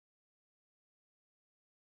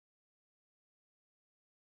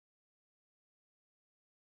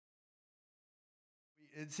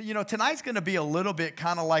Tonight's going to be a little bit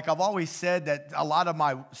kind of like I've always said that a lot of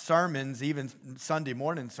my sermons, even Sunday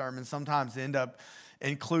morning sermons, sometimes end up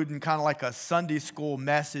including kind of like a Sunday school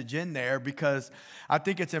message in there because I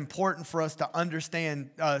think it's important for us to understand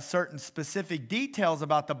certain specific details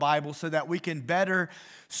about the Bible so that we can better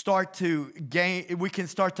start to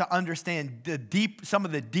understand some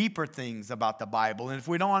of the deeper things about the Bible. And if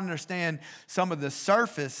we don't understand some of the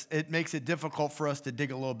surface, it makes it difficult for us to dig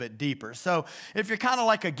a little bit deeper. So if you're kind of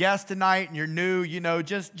like a guest tonight and you're new,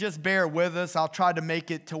 just bear with us. I'll try to make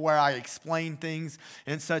it to where I explain things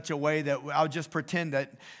in such a way that I'll just pretend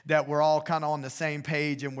that we're all kind of on the same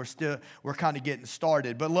page and we're kind of getting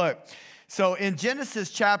started. But look, so in Genesis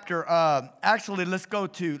chapter, let's go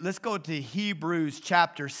to Hebrews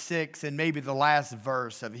chapter 6 and maybe the last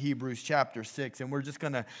verse of Hebrews chapter 6. And we're just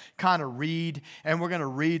going to kind of read, and we're going to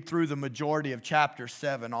read through the majority of chapter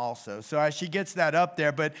 7 also. So as she gets that up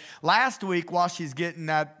there, but last week while she's getting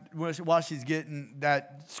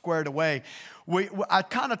that squared away, I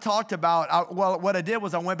kind of talked about, what I did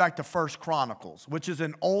was I went back to 1 Chronicles, which is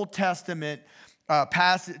an Old Testament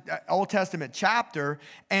Old Testament chapter,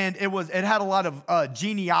 and it had a lot of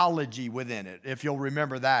genealogy within it, if you'll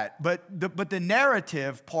remember that. But the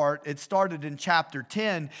narrative part, it started in chapter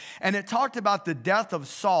 10, and it talked about the death of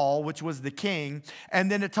Saul, which was the king,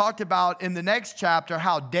 and then it talked about in the next chapter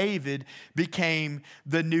how David became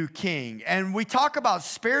the new king. And we talk about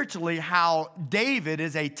spiritually how David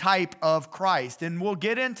is a type of Christ, and we'll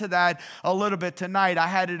get into that a little bit tonight. I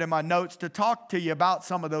had it in my notes to talk to you about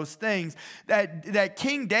some of those things that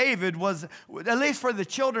King David was, at least for the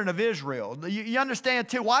children of Israel. You understand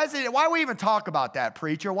too, why do we even talk about that,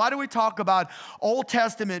 preacher? Why do we talk about Old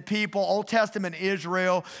Testament people, Old Testament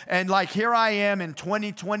Israel, and like here I am in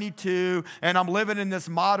 2022, and I'm living in this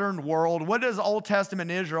modern world. What does Old Testament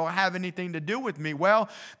Israel have anything to do with me? Well,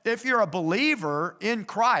 if you're a believer in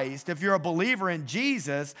Christ, if you're a believer in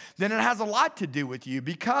Jesus, then it has a lot to do with you,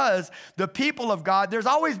 because the people of God, there's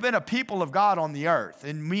always been a people of God on the earth,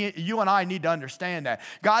 and you and I need to understand that.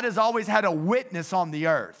 God has always had a witness on the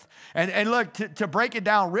earth. And look, to break it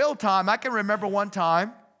down real time, I can remember one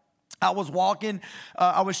time I was walking,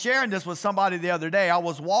 I was sharing this with somebody the other day. I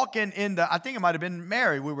was walking I think it might have been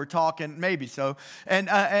Mary, we were talking, maybe so. And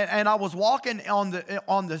I was walking on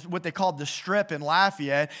the what they called the Strip in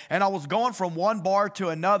Lafayette, and I was going from one bar to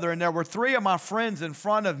another, and there were three of my friends in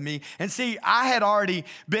front of me. And see, I had already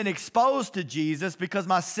been exposed to Jesus because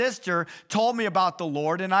my sister told me about the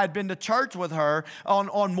Lord, and I had been to church with her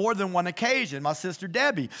on more than one occasion, my sister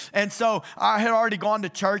Debbie. And so I had already gone to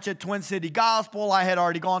church at Twin City Gospel. I had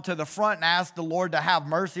already gone to the front and asked the Lord to have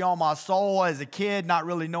mercy on my soul as a kid, not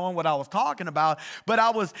really knowing what I was talking about, but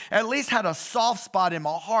I was at least had a soft spot in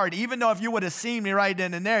my heart, even though if you would have seen me right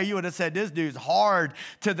then and there, you would have said, this dude's hard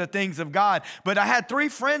to the things of God. But I had three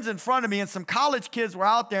friends in front of me, and some college kids were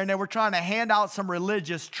out there, and they were trying to hand out some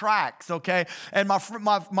religious tracts, okay? And my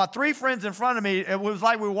three friends in front of me, it was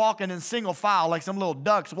like we were walking in single file, like some little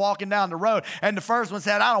ducks walking down the road, and the first one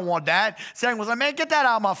said, I don't want that. Second one was like, man, get that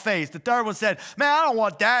out of my face. The third one said, man, I don't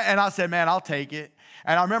want that. And I said, man, I'll take it.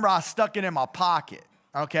 And I remember I stuck it in my pocket,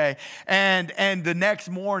 okay? And the next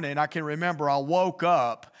morning, I can remember I woke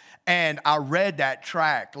up and I read that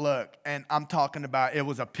tract, look, and I'm talking about, it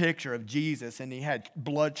was a picture of Jesus, and he had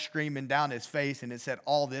blood streaming down his face, and it said,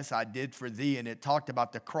 all this I did for thee, and it talked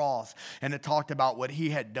about the cross, and it talked about what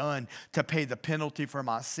he had done to pay the penalty for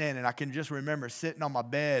my sin. And I can just remember sitting on my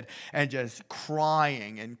bed and just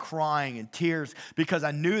crying in tears, because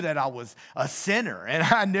I knew that I was a sinner, and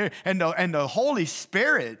I knew, and the Holy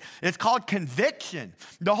Spirit, it's called conviction.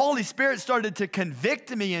 The Holy Spirit started to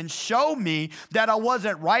convict me and show me that I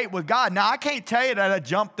wasn't right with God. Now, I can't tell you that I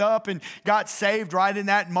jumped up and got saved right in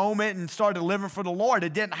that moment and started living for the Lord.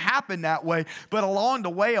 It didn't happen that way. But along the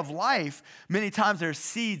way of life, many times there's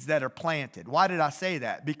seeds that are planted. Why did I say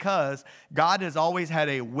that? Because God has always had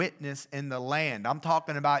a witness in the land. I'm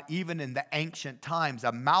talking about even in the ancient times,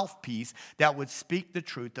 a mouthpiece that would speak the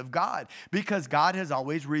truth of God, because God has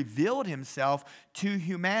always revealed himself to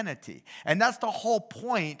humanity. And that's the whole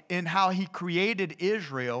point in how he created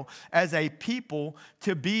Israel as a people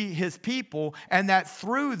to be his people, and that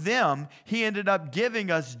through them he ended up giving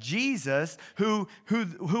us Jesus, who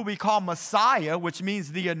we call Messiah, which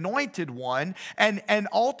means the anointed one, and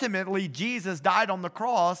ultimately Jesus died on the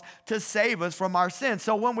cross to save us from our sins.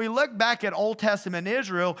 So when we look back at Old Testament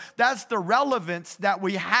Israel, that's the relevance that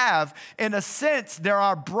we have. In a sense, they're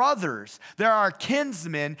our brothers, they're our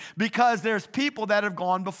kinsmen, because there's people that have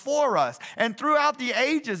gone before us, and throughout the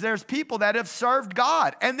ages there's people that have served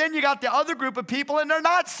God, and then you got the other group of people, and they're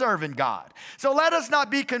not serving God. So let us not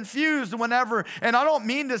be confused whenever, and I don't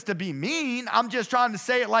mean this to be mean, I'm just trying to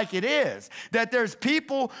say it like it is, that there's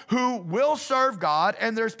people who will serve God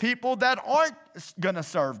and there's people that aren't going to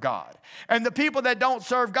serve God. And the people that don't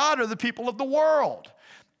serve God are the people of the world.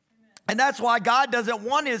 And that's why God doesn't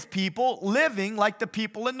want his people living like the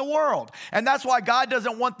people in the world. And that's why God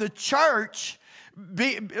doesn't want the church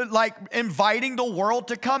be like inviting the world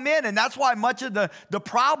to come in. And that's why much of the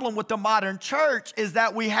problem with the modern church is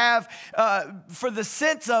that we have, for the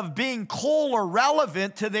sense of being cool or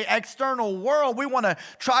relevant to the external world, we want to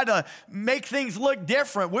try to make things look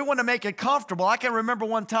different. We want to make it comfortable. I can remember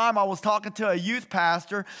one time I was talking to a youth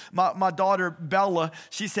pastor, my daughter Bella.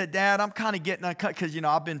 She said, Dad, I'm kind of getting uncut because, you know,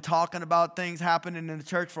 I've been talking about things happening in the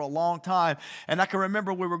church for a long time. And I can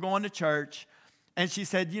remember we were going to church and she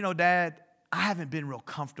said, you know, Dad, I haven't been real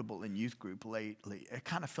comfortable in youth group lately. I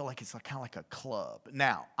kind of feel like it's kind of like a club.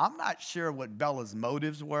 Now, I'm not sure what Bella's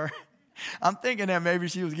motives were. I'm thinking that maybe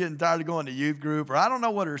she was getting tired of going to youth group, or I don't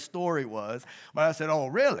know what her story was. But I said, oh,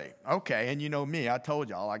 really? Okay. And you know me, I told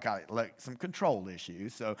y'all I got like some control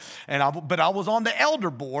issues. So, but I was on the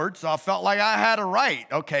elder board, so I felt like I had a right.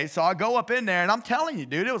 Okay, so I go up in there, and I'm telling you,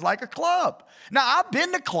 dude, it was like a club. Now, I've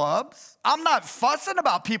been to clubs. I'm not fussing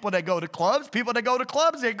about people that go to clubs. People that go to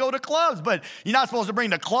clubs, they go to clubs. But you're not supposed to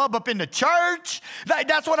bring the club up in the church.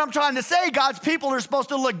 That's what I'm trying to say. God's people are supposed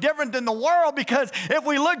to look different than the world, because if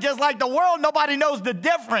we look just like the world, nobody knows the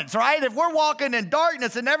difference, right? If we're walking in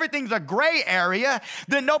darkness and everything's a gray area,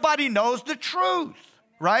 then nobody knows the truth,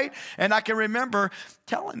 right? And I can remember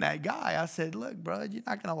telling that guy, I said, look, bro, you're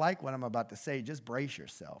not going to like what I'm about to say. Just brace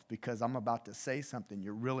yourself, because I'm about to say something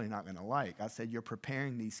you're really not going to like. I said, you're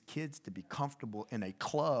preparing these kids to be comfortable in a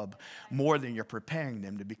club more than you're preparing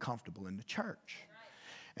them to be comfortable in the church.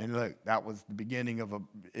 And look, that was the beginning of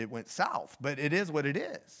it went south, but it is what it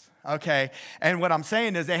is, okay? And what I'm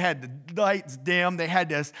saying is they had the lights dim. They had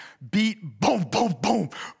this beat, boom, boom, boom,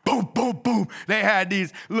 boom, boom, boom. They had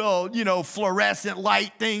these little, you know, fluorescent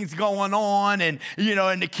light things going on, and, you know,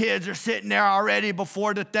 and the kids are sitting there already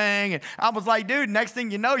before the thing. And I was like, dude, next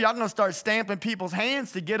thing you know, y'all going to start stamping people's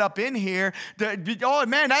hands to get up in here. Oh,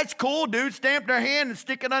 man, that's cool, dude. Stamp their hand and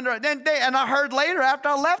stick it under. And I heard later after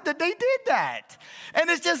I left that they did that. And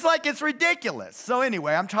it's just like, it's ridiculous. So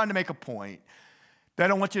anyway, I'm trying to make a point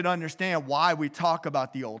that I want you to understand why we talk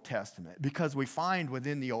about the Old Testament. Because we find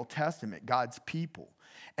within the Old Testament God's people.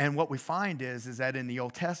 And what we find is that in the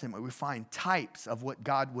Old Testament, we find types of what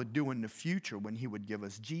God would do in the future when he would give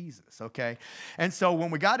us Jesus, okay? And so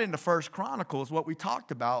when we got into 1 Chronicles, what we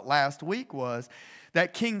talked about last week was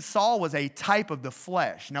that King Saul was a type of the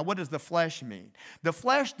flesh. Now, what does the flesh mean? The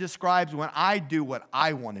flesh describes when I do what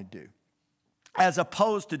I want to do, as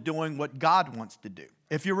opposed to doing what God wants to do.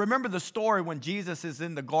 If you remember the story when Jesus is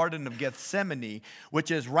in the Garden of Gethsemane,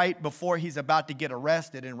 which is right before he's about to get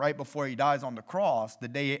arrested and right before he dies on the cross, the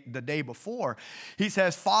day before, he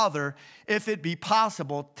says, Father, if it be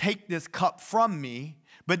possible, take this cup from me.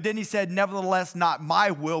 But then he said, nevertheless, not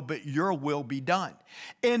my will, but your will be done.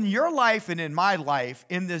 In your life and in my life,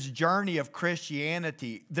 in this journey of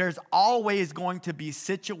Christianity, there's always going to be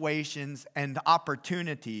situations and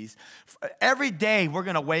opportunities. Every day we're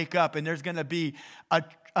going to wake up and there's going to be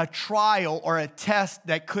a trial or a test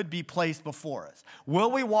that could be placed before us.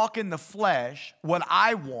 Will we walk in the flesh, what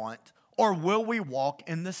I want, or will we walk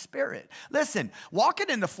in the Spirit? Listen, walking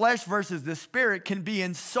in the flesh versus the Spirit can be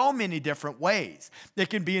in so many different ways. It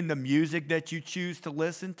can be in the music that you choose to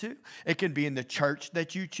listen to. It can be in the church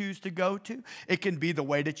that you choose to go to. It can be the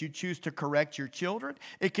way that you choose to correct your children.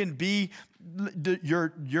 It can be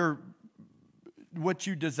what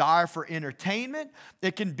you desire for entertainment.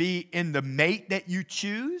 It can be in the mate that you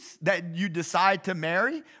choose, that you decide to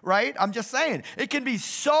marry, right? I'm just saying, it can be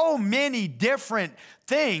so many different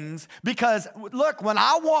things, because look, when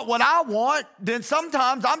I want what I want, then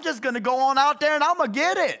sometimes I'm just going to go on out there and I'm going to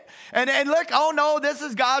get it. And look, oh no, this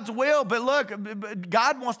is God's will, but look,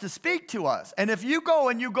 God wants to speak to us. And if you go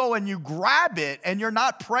and you grab it and you're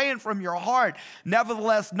not praying from your heart,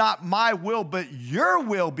 nevertheless, not my will, but your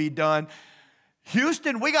will be done,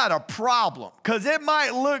 Houston, we got a problem, because it might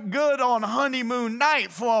look good on honeymoon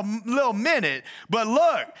night for a little minute, but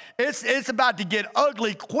look, it's about to get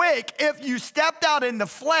ugly quick if you stepped out in the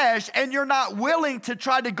flesh and you're not willing to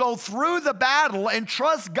try to go through the battle and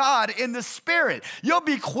trust God in the Spirit. You'll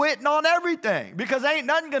be quitting on everything, because ain't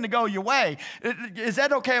nothing going to go your way. Is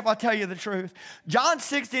that okay if I tell you the truth? John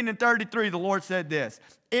 16:33, the Lord said this,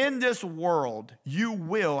 in this world you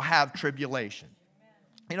will have tribulation.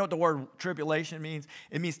 You know what the word tribulation means?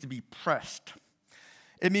 It means to be pressed.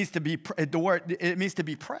 It means to be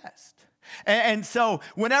pressed. And so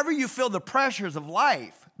whenever you feel the pressures of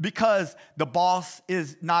life, because the boss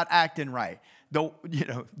is not acting right, the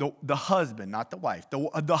husband, not the wife,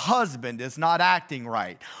 the husband is not acting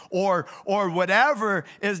right, or whatever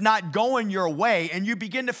is not going your way, and you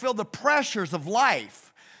begin to feel the pressures of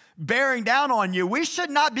life bearing down on you, we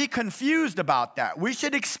should not be confused about that. We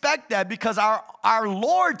should expect that, because our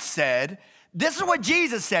Lord said, this is what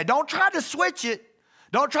Jesus said, don't try to switch it.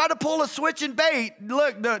 Don't try to pull a switch and bait.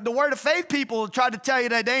 Look, the Word of Faith people try to tell you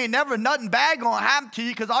that they ain't never nothing bad gonna happen to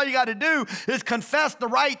you, because all you got to do is confess the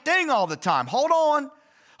right thing all the time. Hold on.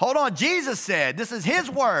 Hold on. Jesus said, this is his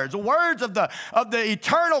words, the words of the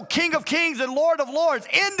eternal King of Kings and Lord of Lords.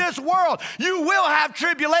 In this world, you will have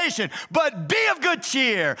tribulation, but be of good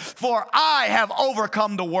cheer, for I have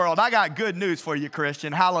overcome the world. I got good news for you,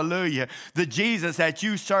 Christian. Hallelujah. The Jesus that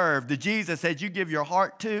you serve, the Jesus that you give your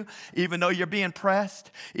heart to, even though you're being pressed,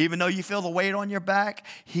 even though you feel the weight on your back,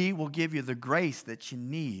 he will give you the grace that you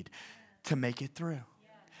need to make it through,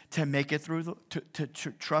 to make it through,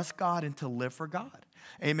 to trust God and to live for God.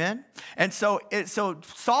 Amen? And so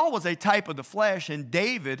Saul was a type of the flesh, and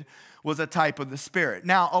David was a type of the spirit.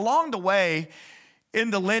 Now, along the way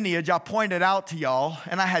in the lineage, I pointed out to y'all,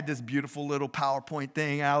 and I had this beautiful little PowerPoint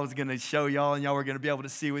thing I was going to show y'all, and y'all were going to be able to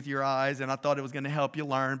see with your eyes, and I thought it was going to help you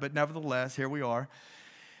learn, but nevertheless, here we are.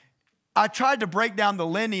 I tried to break down the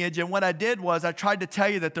lineage, and what I did was I tried to tell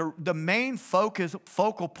you that the main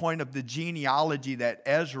focal point of the genealogy that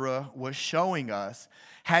Ezra was showing us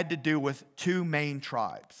had to do with two main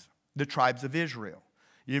tribes, the tribes of Israel.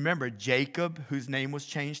 You remember Jacob, whose name was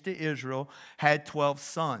changed to Israel, had 12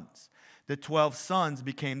 sons. The 12 sons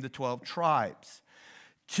became the 12 tribes.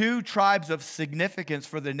 Two tribes of significance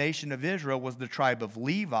for the nation of Israel was the tribe of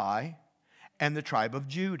Levi and the tribe of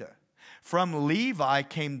Judah. From Levi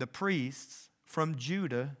came the priests, from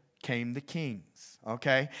Judah came the kings,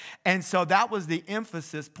 okay? And so that was the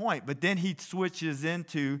emphasis point, but then he switches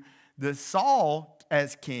into the Saul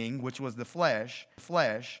as king, which was the flesh,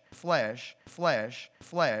 flesh, flesh, flesh, flesh,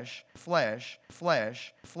 flesh, flesh,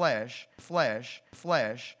 flesh, flesh, flesh,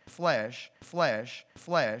 flesh, flesh,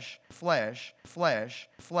 flesh, flesh, flesh,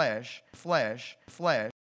 flesh, flesh,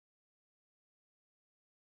 flesh.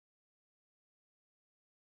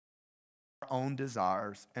 Our own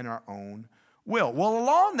desires and our own will. Well,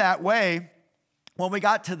 along that way, when we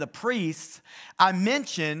got to the priests, I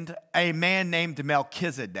mentioned a man named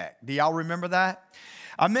Melchizedek. Do y'all remember that?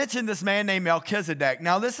 I mentioned this man named Melchizedek.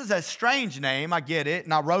 Now, this is a strange name. I get it.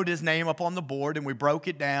 And I wrote his name up on the board, and we broke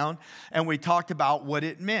it down, and we talked about what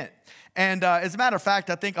it meant. And as a matter of fact,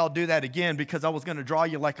 I think I'll do that again, because I was going to draw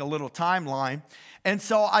you like a little timeline. And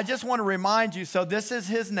so I just want to remind you, so this is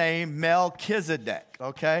his name, Melchizedek,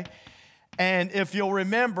 okay? And if you'll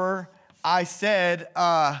remember, I said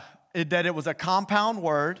that it was a compound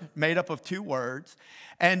word made up of two words.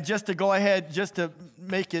 And just to go ahead, just to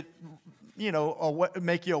make it,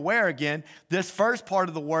 make you aware again, this first part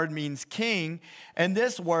of the word means king. And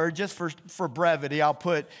this word, just for brevity, I'll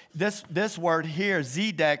put this word here,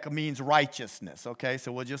 Zedek, means righteousness. Okay,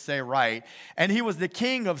 so we'll just say right. And he was the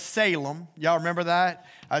king of Salem. Y'all remember that?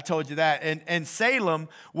 I told you that. And Salem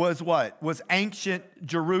was what? Was ancient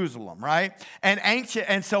Jerusalem, right?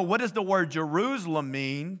 And so what does the word Jerusalem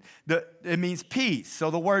mean? It means peace. So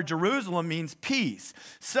the word Jerusalem means peace.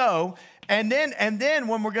 So, and then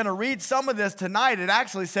when we're going to read some of this tonight, it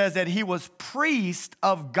actually says that he was priest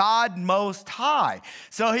of God Most High.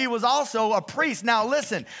 So he was also a priest. Now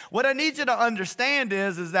listen, what I need you to understand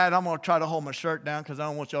is that I'm going to try to hold my shirt down because I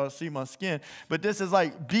don't want y'all to see my skin. But this is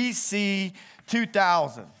like BC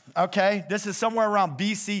 2000, okay? This is somewhere around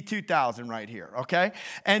BC 2000 right here, okay?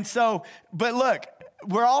 And so, but look,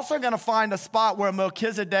 we're also going to find a spot where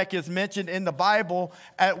Melchizedek is mentioned in the Bible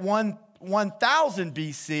at 1000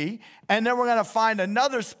 BC, and then we're going to find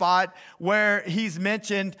another spot where he's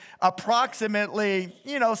mentioned approximately,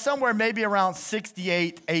 somewhere maybe around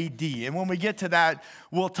 68 AD. And when we get to that,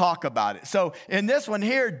 we'll talk about it. So in this one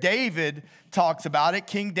here, David talks about it.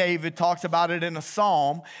 King David talks about it in a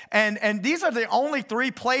psalm. And these are the only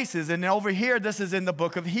three places. And over here, this is in the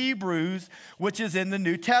book of Hebrews, which is in the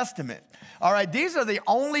New Testament. All right, these are the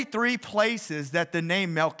only three places that the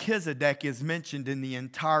name Melchizedek is mentioned in the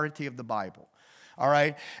entirety of the Bible. All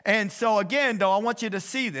right, and so again, though, I want you to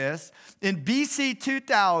see this. In BC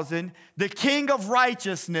 2000, the king of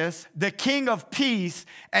righteousness, the king of peace,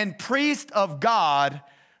 and priest of God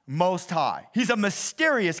Most High. He's a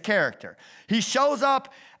mysterious character. He shows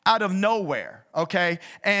up out of nowhere, okay?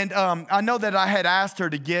 And I know that I had asked her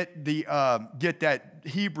to get that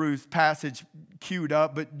Hebrews passage queued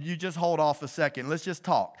up, but you just hold off a second. Let's just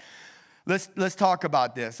talk. Let's talk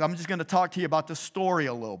about this. I'm just going to talk to you about the story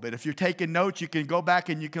a little bit. If you're taking notes, you can go back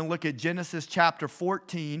and you can look at Genesis chapter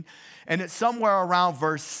 14, and it's somewhere around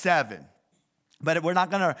verse 7. But we're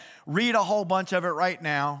not going to read a whole bunch of it right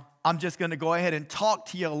now. I'm just going to go ahead and talk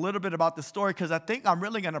to you a little bit about the story because I think I'm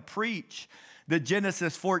really going to preach the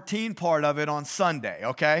Genesis 14 part of it on Sunday,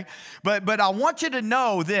 okay? But I want you to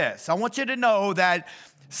know this. I want you to know that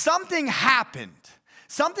something happened.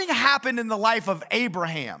 Something happened in the life of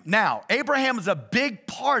Abraham. Now, Abraham is a big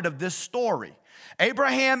part of this story.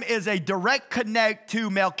 Abraham is a direct connect to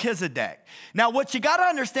Melchizedek. Now, what you got to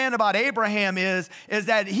understand about Abraham is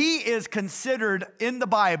that he is considered in the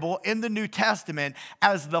Bible, in the New Testament,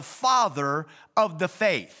 as the father of the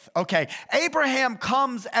faith. Okay, Abraham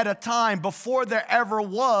comes at a time before there ever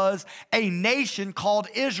was a nation called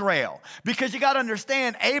Israel. Because you got to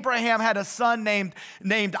understand, Abraham had a son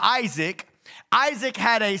named Isaac. Isaac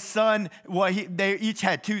had a son, well, they each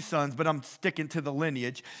had two sons, but I'm sticking to the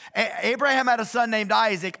lineage. Abraham had a son named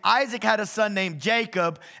Isaac. Isaac had a son named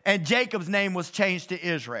Jacob, and Jacob's name was changed to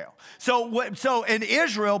Israel. So in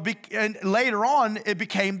Israel, and later on, it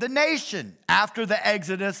became the nation after the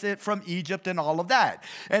exodus from Egypt and all of that.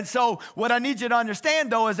 And so what I need you to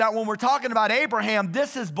understand, though, is that when we're talking about Abraham,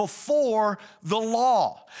 this is before the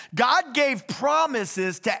law. God gave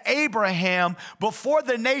promises to Abraham before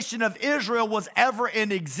the nation of Israel was ever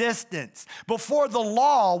in existence, before the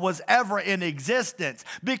law was ever in existence,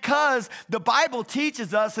 because the Bible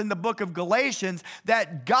teaches us in the book of Galatians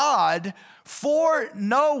that God,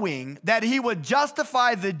 foreknowing that he would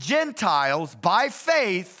justify the Gentiles by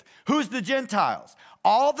faith. Who's the Gentiles?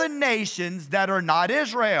 All the nations that are not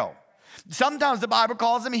Israel. Sometimes the Bible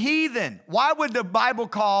calls them heathen. Why would the Bible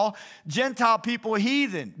call Gentile people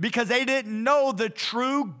heathen? Because they didn't know the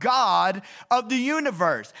true God of the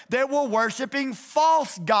universe. They were worshiping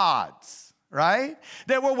false gods, right?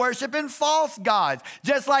 They were worshiping false gods.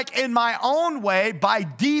 Just like in my own way, by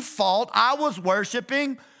default, I was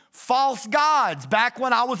worshiping false gods back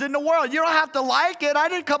when I was in the world. You don't have to like it. I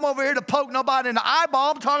didn't come over here to poke nobody in the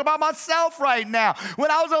eyeball. I'm talking about myself right now.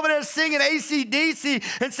 When I was over there singing AC/DC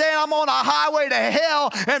and saying I'm on a highway to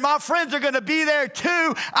hell and my friends are going to be there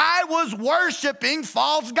too, I was worshiping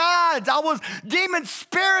false gods. Demon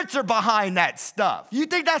spirits are behind that stuff. You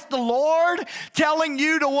think that's the Lord telling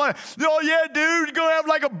you to want, oh yeah, dude, you're going to have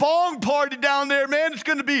like a bong party down there, man. It's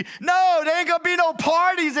going to be, no, there ain't going to be no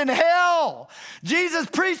parties in hell. Jesus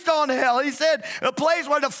preached on hell. He said, a place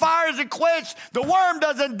where the fire isn't quenched, the worm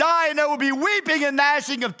doesn't die, and there will be weeping and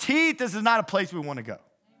gnashing of teeth. This is not a place we want to go.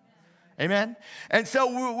 Amen? And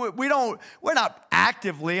so we're not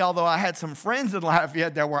actively, although I had some friends in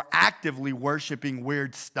Lafayette that were actively worshiping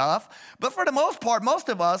weird stuff. But for the most part, most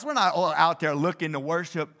of us, we're not out there looking to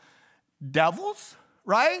worship devils,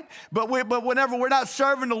 right? But whenever we're not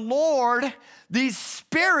serving the Lord, these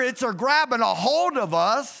spirits are grabbing a hold of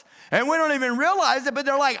us. And we don't even realize it, but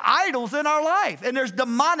they're like idols in our life. And there's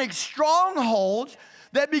demonic strongholds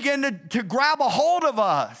that begin to grab a hold of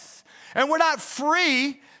us. And we're not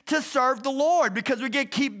free to serve the Lord because we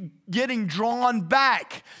keep getting drawn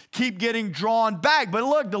back. Keep getting drawn back. But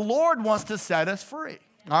look, the Lord wants to set us free.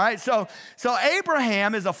 All right, so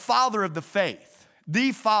Abraham is a father of the faith.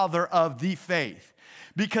 The father of the faith.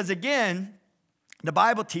 Because again, the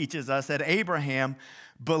Bible teaches us that Abraham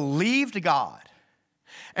believed God,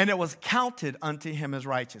 and it was counted unto him as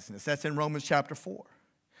righteousness. That's in Romans chapter 4.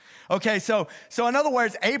 Okay, so in other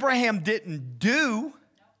words, Abraham didn't do.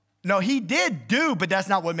 No, he did do, but that's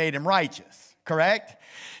not what made him righteous, correct?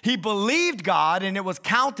 He believed God, and it was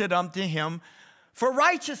counted unto him for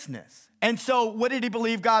righteousness. And so what did he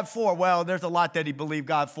believe God for? Well, there's a lot that he believed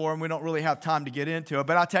God for, and we don't really have time to get into it.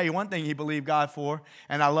 But I'll tell you one thing he believed God for,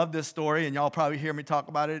 and I love this story, and y'all probably hear me talk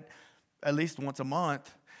about it at least once a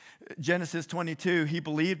month. Genesis 22, he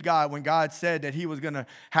believed God when God said that he was going to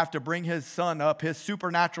have to bring his son up, his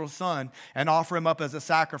supernatural son, and offer him up as a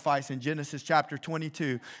sacrifice in Genesis chapter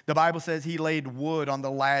 22. The Bible says he laid wood on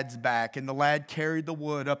the lad's back, and the lad carried the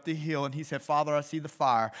wood up the hill, and he said, Father, I see the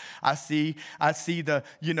fire. I see the,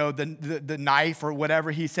 the knife or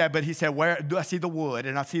whatever he said, but he said, where do I see the wood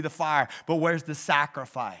and I see the fire, but where's the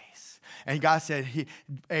sacrifice? And God said,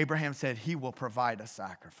 Abraham said, he will provide a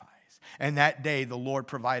sacrifice. And that day, the Lord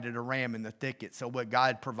provided a ram in the thicket. So what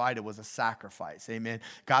God provided was a sacrifice. Amen.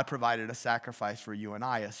 God provided a sacrifice for you and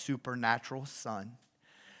I, a supernatural son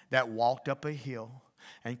that walked up a hill,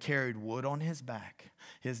 and carried wood on his back.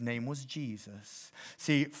 His name was Jesus.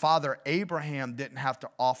 See, Father Abraham didn't have to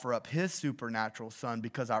offer up his supernatural son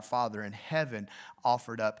because our Father in heaven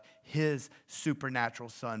offered up his supernatural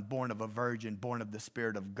son, born of a virgin, born of the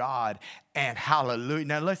Spirit of God. And hallelujah.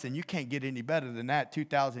 Now listen, you can't get any better than that.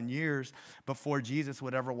 2,000 years before Jesus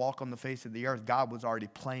would ever walk on the face of the earth, God was already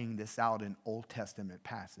playing this out in Old Testament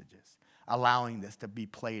passages, allowing this to be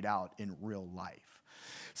played out in real life.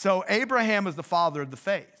 So Abraham is the father of the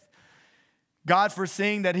faith. God,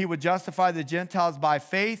 foreseeing that he would justify the Gentiles by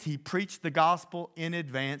faith, he preached the gospel in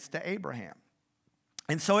advance to Abraham.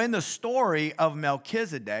 And so in the story of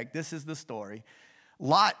Melchizedek, this is the story,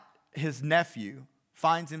 Lot, his nephew,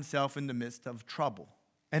 finds himself in the midst of trouble.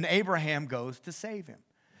 And Abraham goes to save him.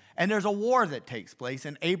 And there's a war that takes place,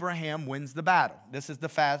 and Abraham wins the battle. This is the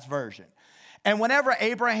fast version. And whenever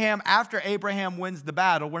after Abraham wins the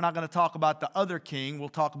battle, we're not going to talk about the other king. We'll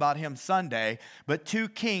talk about him Sunday. But two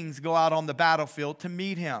kings go out on the battlefield to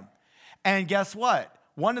meet him. And guess what?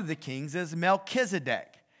 One of the kings is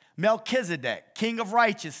Melchizedek. Melchizedek, king of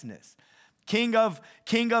righteousness, king of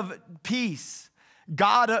peace,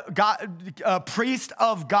 priest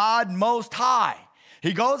of God Most High.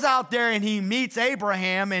 He goes out there and he meets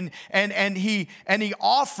Abraham and he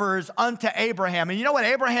offers unto Abraham. And you know what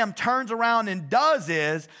Abraham turns around and does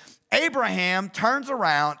is, Abraham turns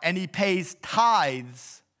around and he pays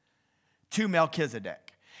tithes to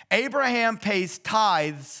Melchizedek. Abraham pays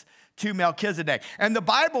tithes to Melchizedek. And the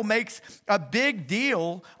Bible makes a big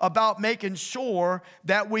deal about making sure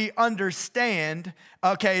that we understand.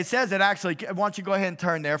 Okay, it says it actually. Why don't you go ahead and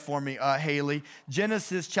turn there for me, Haley.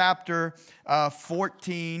 Genesis chapter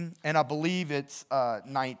 14, and I believe it's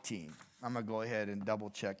 19. I'm going to go ahead and double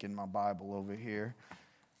check in my Bible over here.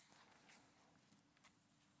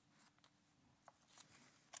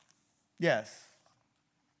 Yes.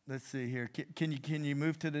 Let's see here. Can you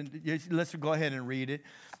move to the, let's go ahead and read it.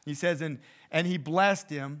 He says, and he blessed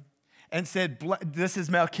him and said, this is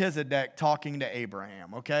Melchizedek talking to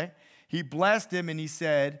Abraham, okay? He blessed him and he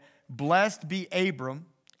said, blessed be Abram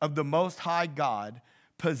of the Most High God,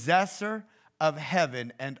 possessor of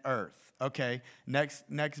heaven and earth. Okay, next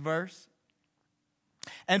verse.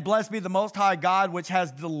 And blessed be the Most High God, which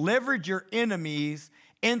has delivered your enemies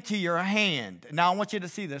into your hand. Now I want you to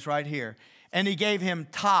see this right here. And he gave him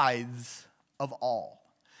tithes of all.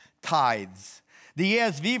 Tithes. The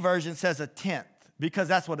ESV version says a tenth, because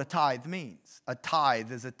that's what a tithe means. A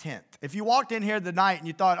tithe is a tenth. If you walked in here tonight and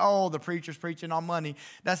you thought, oh, the preacher's preaching on money,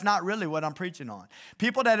 that's not really what I'm preaching on.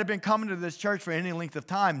 People that have been coming to this church for any length of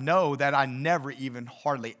time know that I never even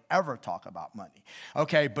hardly ever talk about money.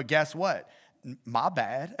 Okay, but guess what? My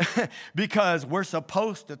bad, because we're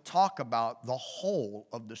supposed to talk about the whole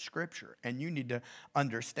of the scripture, and you need to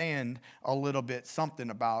understand a little bit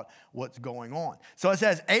something about what's going on. So it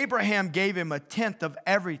says Abraham gave him a tenth of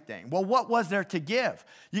everything. Well, what was there to give?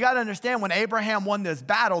 You got to understand, when Abraham won this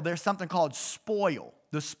battle, there's something called spoil.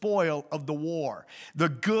 The spoil of the war, the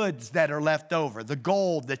goods that are left over, the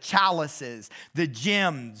gold, the chalices, the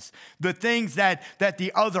gems, the things that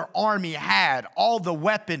the other army had, all the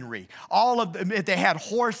weaponry, all of them, if they had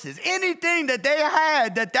horses, anything that they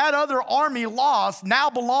had that other army lost now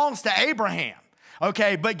belongs to Abraham.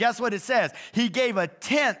 Okay, but guess what it says? He gave a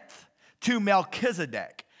tenth to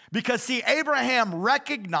Melchizedek. Because, see, Abraham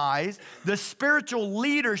recognized the spiritual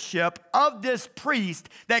leadership of this priest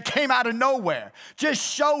that came out of nowhere, just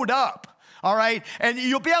showed up, all right? And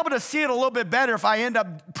you'll be able to see it a little bit better if I end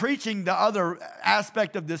up preaching the other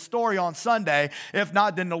aspect of this story on Sunday. If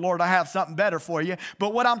not, then the Lord, I have something better for you.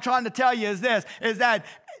 But what I'm trying to tell you is this, is that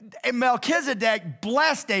Melchizedek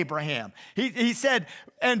blessed Abraham. He said,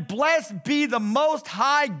 and blessed be the Most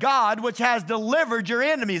High God, which has delivered your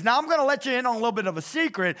enemies. Now, I'm going to let you in on a little bit of a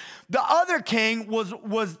secret. The other king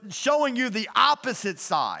was showing you the opposite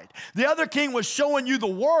side. The other king was showing you the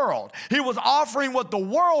world. He was offering what the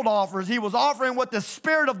world offers. He was offering what the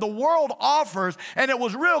spirit of the world offers. And it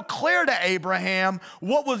was real clear to Abraham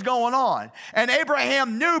what was going on. And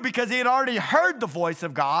Abraham knew, because he had already heard the voice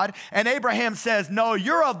of God. And Abraham says, no,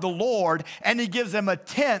 you're of the Lord. And he gives him a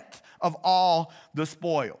tenth of all the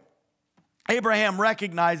spoil. Abraham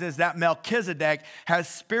recognizes that Melchizedek has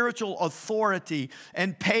spiritual authority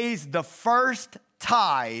and pays the first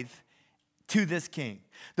tithe to this king.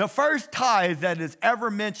 The first tithe that is ever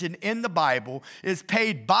mentioned in the Bible is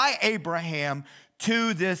paid by Abraham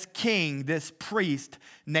to this king, this priest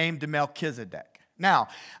named Melchizedek. Now,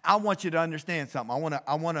 I want you to understand something.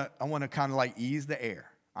 I want to kind of like ease the air,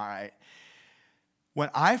 all right? When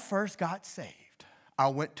I first got saved, I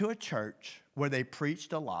went to a church where they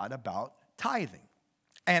preached a lot about tithing.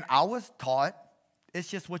 And I was taught it's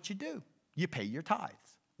just what you do. You pay your tithes.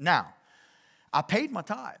 Now, I paid my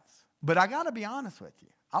tithes, but I got to be honest with you.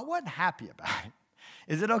 I wasn't happy about it.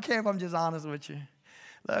 Is it okay if I'm just honest with you?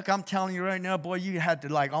 Look, I'm telling you right now, boy, you had to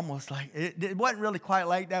like almost like, it wasn't really quite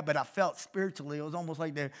like that, but I felt spiritually. It was almost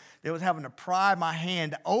like they was having to pry my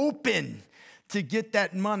hand open to get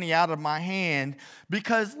that money out of my hand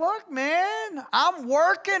because, look, man, I'm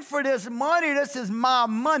working for this money. This is my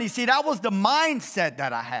money. See, that was the mindset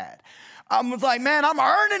that I had. I was like, man, I'm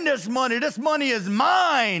earning this money. This money is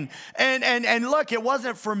mine. And look, it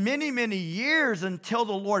wasn't for many, many years until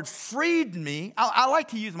the Lord freed me. I like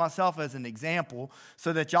to use myself as an example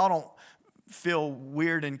so that y'all don't feel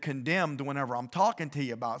weird and condemned whenever I'm talking to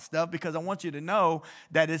you about stuff, because I want you to know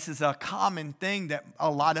that this is a common thing that a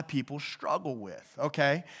lot of people struggle with,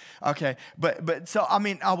 okay? But so, I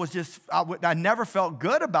mean, I never felt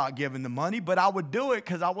good about giving the money, but I would do it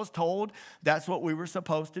because I was told that's what we were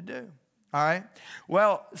supposed to do. All right.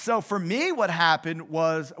 Well, so for me, what happened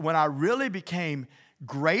was when I really became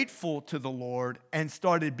grateful to the Lord and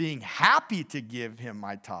started being happy to give him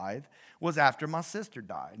my tithe was after my sister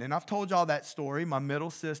died. And I've told y'all that story, my middle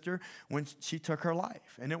sister, when she took her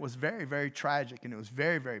life. And it was very, very tragic, and it was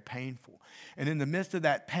very, very painful. And in the midst of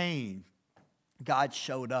that pain, God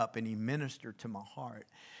showed up and he ministered to my heart.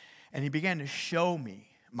 And he began to show me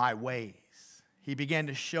my ways. He began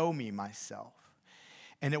to show me myself.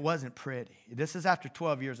 And it wasn't pretty. This is after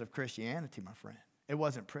 12 years of Christianity, my friend. It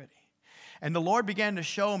wasn't pretty. And the Lord began to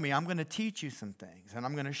show me, I'm going to teach you some things, and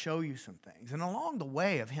I'm going to show you some things. And along the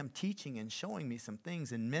way of him teaching and showing me some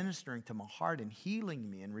things and ministering to my heart and healing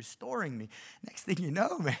me and restoring me, next thing you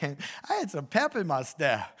know, man, I had some pep in my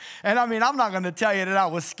step. And I mean, I'm not going to tell you that I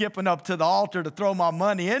was skipping up to the altar to throw my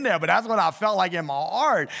money in there, but that's what I felt like in my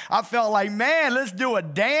heart. I felt like, man, let's do a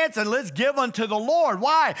dance and let's give unto the Lord.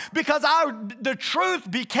 Why? Because the truth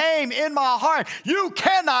became in my heart. You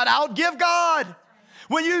cannot outgive God.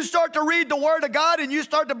 When you start to read the Word of God and you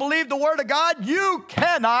start to believe the Word of God, you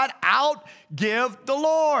cannot outgive the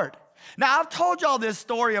Lord. Now, I've told y'all this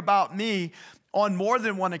story about me on more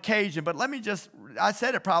than one occasion, but I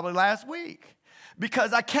said it probably last week,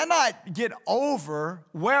 because I cannot get over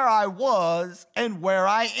where I was and where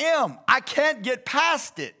I am. I can't get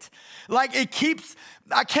past it.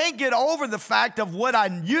 I can't get over the fact of what I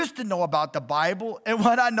used to know about the Bible and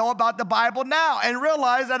what I know about the Bible now, and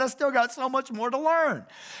realize that I still got so much more to learn.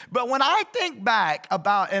 But when I think back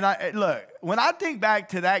when I think back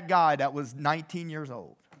to that guy that was 19 years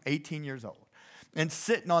old, 18 years old, and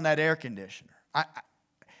sitting on that air conditioner,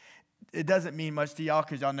 it doesn't mean much to y'all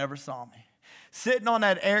because y'all never saw me. Sitting on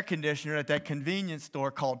that air conditioner at that convenience store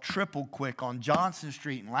called Triple Quick on Johnson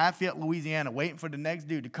Street in Lafayette, Louisiana, waiting for the next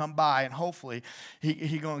dude to come by, and hopefully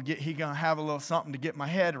he gonna have a little something to get my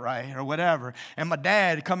head right or whatever. And my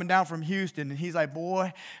dad coming down from Houston, and he's like,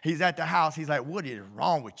 boy, he's at the house. He's like, what is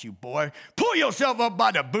wrong with you, boy? Pull yourself up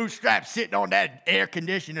by the bootstraps sitting on that air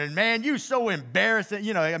conditioner, and man, you so embarrassing.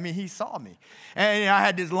 You know, I mean, he saw me, and I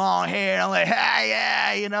had this long hair. And I'm like, hey,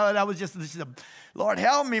 yeah, and I was just Lord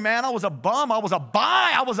help me, man. I was a bum. I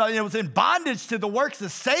was in bondage to the works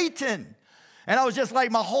of Satan. And I was just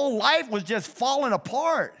like, my whole life was just falling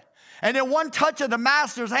apart. And then one touch of the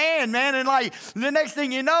master's hand, man, and like the next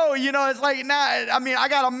thing you know, it's like, I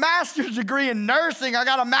got a master's degree in nursing. I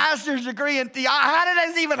got a master's degree in theology. How did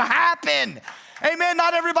this even happen? Amen.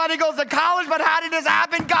 Not everybody goes to college, but how did this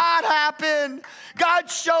happen? God happened. God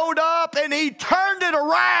showed up and he turned it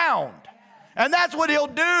around. And that's what he'll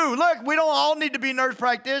do. Look, we don't all need to be nurse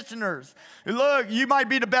practitioners. Look, you might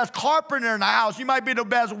be the best carpenter in the house. You might be the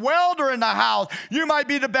best welder in the house. You might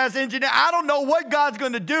be the best engineer. I don't know what God's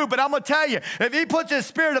going to do, but I'm going to tell you, if he puts his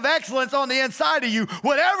spirit of excellence on the inside of you,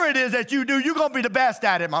 whatever it is that you do, you're going to be the best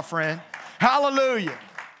at it, my friend. Hallelujah.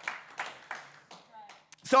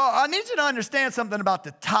 So I need you to understand something about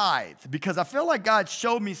the tithe, because I feel like God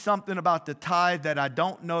showed me something about the tithe that I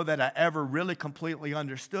don't know that I ever really completely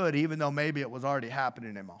understood, even though maybe it was already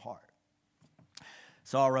happening in my heart.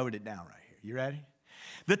 So I wrote it down right here. You ready?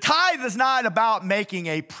 The tithe is not about making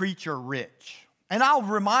a preacher rich. And I'll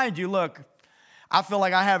remind you, look, I feel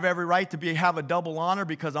like I have every right to have a double honor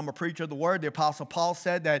because I'm a preacher of the word. The Apostle Paul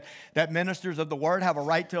said that ministers of the word have a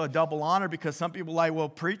right to a double honor, because some people are like, well,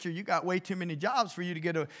 preacher, you got way too many jobs for you to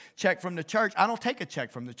get a check from the church. I don't take a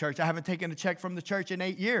check from the church. I haven't taken a check from the church in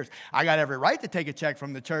 8 years. I got every right to take a check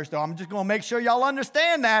from the church, though. I'm just going to make sure y'all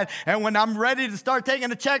understand that. And when I'm ready to start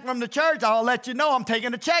taking a check from the church, I'll let you know I'm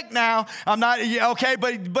taking a check now. I'm not, okay,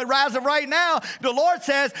 but as of right now, the Lord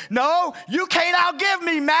says, no, you can't outgive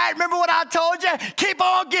me, Matt. Remember what I told you? Keep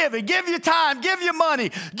on giving. Give your time. Give your money.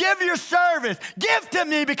 Give your service. Give to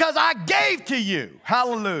me because I gave to you.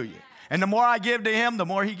 Hallelujah. And the more I give to him, the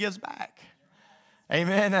more he gives back.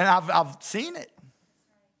 Amen. And I've seen it.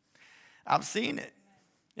 I've seen it.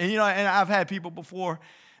 And, and I've had people before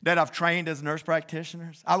that I've trained as nurse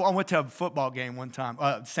practitioners. I went to a football game one time,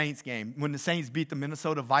 Saints game, when the Saints beat the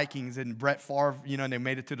Minnesota Vikings and Brett Favre, and they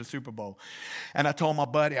made it to the Super Bowl. And I told my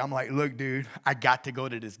buddy, I'm like, look, dude, I got to go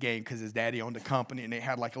to this game because his daddy owned the company and they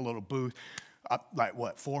had like a little booth. Like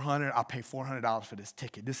what, $400? I'll pay $400 for this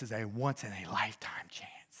ticket. This is a once-in-a-lifetime chance.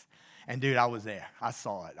 And, dude, I was there. I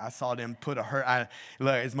saw it. I saw them put a hurt.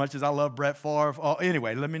 Look, as much as I love Brett Favre.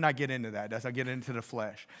 Anyway, let me not get into that. I'll get into the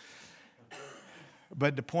flesh.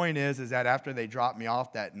 But the point is that after they dropped me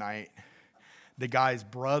off that night, the guy's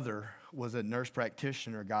brother was a nurse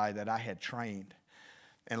practitioner guy that I had trained.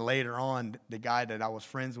 And later on, the guy that I was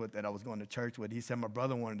friends with, that I was going to church with, he said, my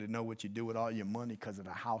brother wanted to know what you do with all your money because of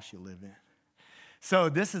the house you live in. So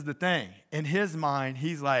this is the thing. In his mind,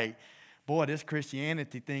 he's like, boy, this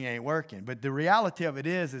Christianity thing ain't working. But the reality of it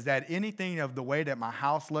is that anything of the way that my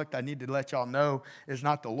house looked, I need to let y'all know, is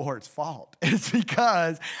not the Lord's fault. It's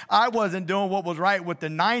because I wasn't doing what was right with the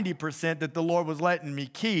 90% that the Lord was letting me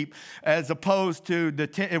keep, as opposed to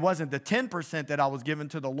it wasn't the 10% that I was giving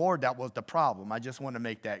to the Lord that was the problem. I just want to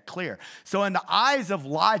make that clear. So in the eyes of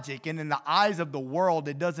logic and in the eyes of the world,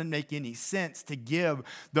 it doesn't make any sense to give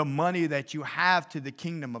the money that you have to the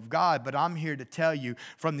kingdom of God. But I'm here to tell you,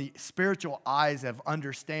 from the spiritual eyes of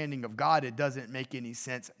understanding of God, it doesn't make any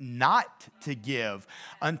sense not to give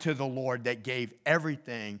unto the Lord that gave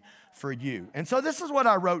everything for you. And so this is what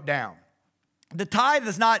I wrote down. The tithe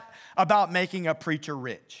is not about making a preacher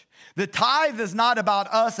rich. The tithe is not about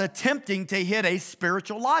us attempting to hit a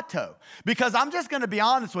spiritual lotto. Because I'm just going to be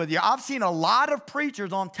honest with you. I've seen a lot of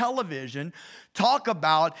preachers on television talk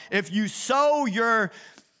about, if you sow your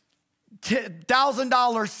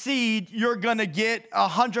 $1,000 seed, you're going to get a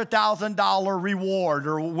 $100,000 reward,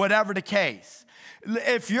 or whatever the case.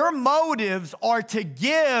 If your motives are to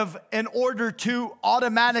give in order to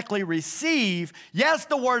automatically receive, yes,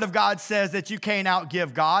 the Word of God says that you can't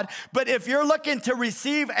outgive God. But if you're looking to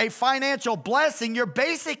receive a financial blessing, you're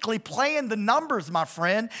basically playing the numbers, my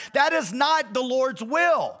friend. That is not the Lord's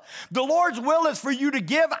will. The Lord's will is for you to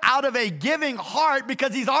give out of a giving heart,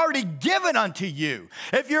 because He's already given unto you.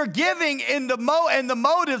 If you're giving and the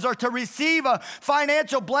motives are to receive a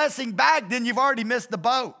financial blessing back, then you've already missed the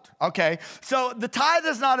boat. Okay, so the tithe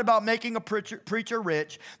is not about making a preacher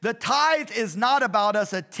rich. The tithe is not about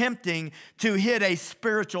us attempting to hit a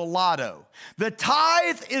spiritual lotto. The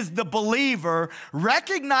tithe is the believer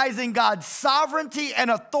recognizing God's sovereignty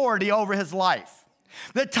and authority over his life.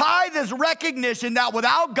 The tithe is recognition that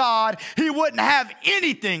without God, he wouldn't have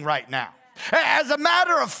anything right now. As a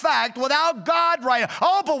matter of fact, without God, right?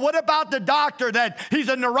 Oh, but what about the doctor that he's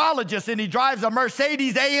a neurologist and he drives a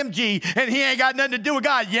Mercedes AMG and he ain't got nothing to do with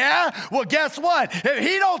God? Yeah? Well, guess what? If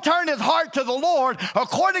he don't turn his heart to the Lord,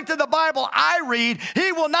 according to the Bible I read,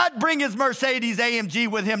 he will not bring his Mercedes AMG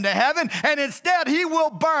with him to heaven, and instead he will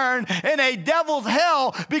burn in a devil's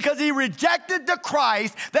hell because he rejected the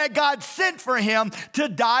Christ that God sent for him to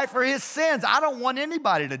die for his sins. I don't want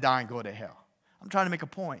anybody to die and go to hell. I'm trying to make a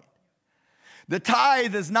point. The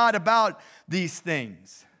tithe is not about these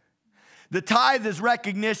things. The tithe is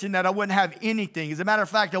recognition that I wouldn't have anything. As a matter of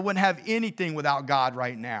fact, I wouldn't have anything without God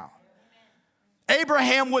right now.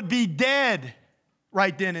 Abraham would be dead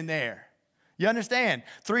right then and there. You understand?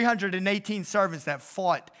 318 servants that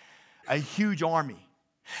fought a huge army.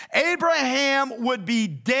 Abraham would be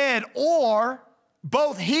dead, or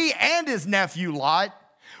both he and his nephew Lot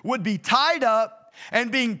would be tied up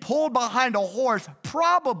and being pulled behind a horse,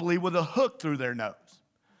 probably with a hook through their nose,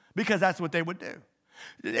 because that's what they would do.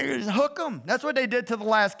 They just hook them. That's what they did to the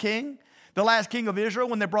last king of Israel,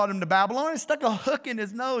 when they brought him to Babylon. They stuck a hook in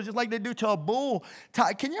his nose, just like they do to a bull.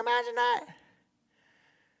 Can you imagine that?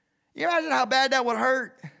 You imagine how bad that would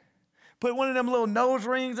hurt? Put one of them little nose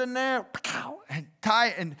rings in there and tie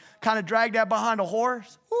it and kind of drag that behind a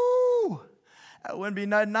horse. Ooh, that wouldn't be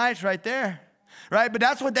nothing nice right there. Right? But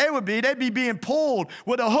that's what they would be. They'd be being pulled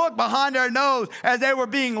with a hook behind their nose as they were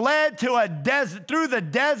being led to a desert, through the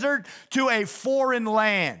desert to a foreign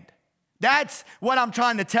land. That's what I'm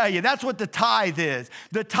trying to tell you. That's what the tithe is.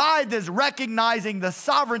 The tithe is recognizing the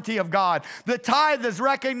sovereignty of God. The tithe is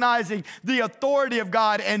recognizing the authority of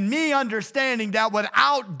God, and me understanding that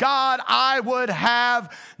without God, I would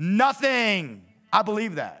have nothing. I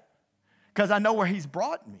believe that because I know where He's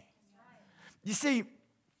brought me. You see,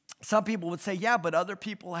 some people would say, yeah, but other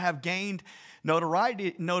people have gained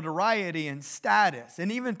notoriety and status.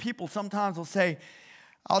 And even people sometimes will say,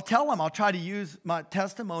 I'll tell them, I'll try to use my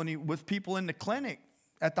testimony with people in the clinic.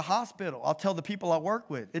 at the hospital. I'll tell the people I work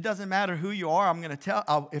with. It doesn't matter who you are. I'm going to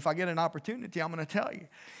tell. If I get an opportunity, I'm going to tell you.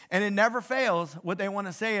 And it never fails. What they want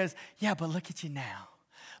to say is, yeah, but look at you now.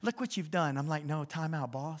 Look what you've done. I'm like, no, time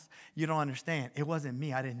out, boss. You don't understand. It wasn't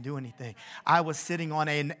me. I didn't do anything. I was sitting on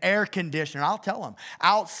an air conditioner. I'll tell them.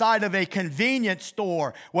 Outside of a convenience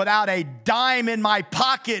store without a dime in my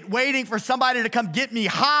pocket waiting for somebody to come get me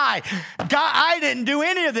high. God, I didn't do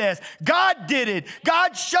any of this. God did it.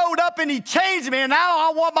 God showed up and he changed me. And now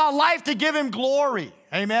I want my life to give him glory.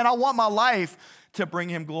 Amen. I want my life to bring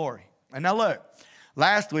him glory. And now look,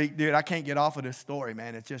 last week, dude, I can't get off of this story,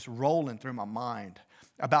 man. It's just rolling through my mind.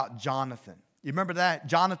 About Jonathan. You remember that?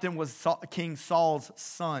 Jonathan was King Saul's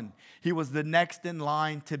son. He was the next in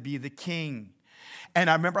line to be the king. And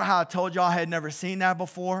I remember how I told y'all I had never seen that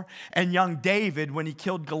before. And young David, when he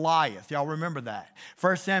killed Goliath, y'all remember that?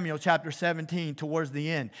 1 Samuel chapter 17, towards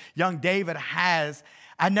the end. Young David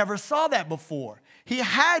I never saw that before. He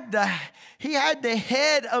had the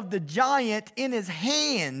head of the giant in his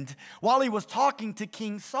hand while he was talking to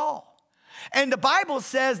King Saul. And the Bible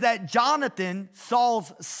says that Jonathan,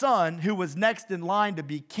 Saul's son, who was next in line to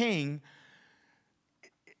be king,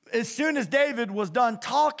 as soon as David was done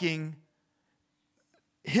talking,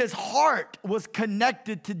 his heart was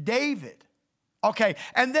connected to David. Okay,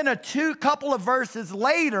 and then couple of verses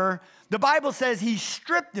later, the Bible says he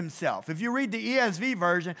stripped himself. If you read the ESV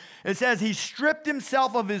version, it says he stripped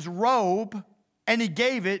himself of his robe and he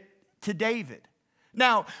gave it to David.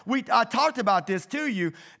 Now, I talked about this to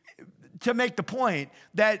you, to make the point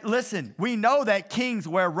that, listen, we know that kings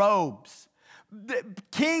wear robes.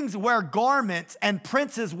 Kings wear garments and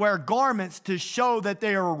princes wear garments to show that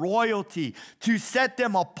they are royalty, to set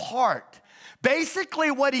them apart.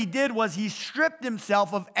 Basically, what he did was he stripped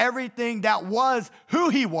himself of everything that was who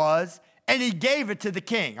he was, and he gave it to the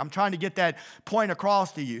king. I'm trying to get that point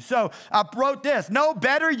across to you. So I wrote this. No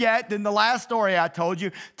better yet than the last story I told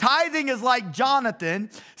you. Tithing is like Jonathan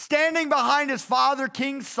standing behind his father,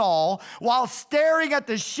 King Saul, while staring at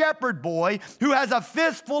the shepherd boy who has a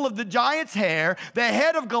fistful of the giant's hair. The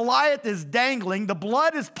head of Goliath is dangling. The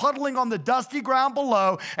blood is puddling on the dusty ground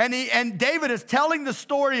below. And David is telling the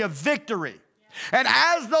story of victory. And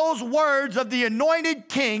as those words of the anointed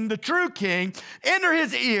king, the true king, enter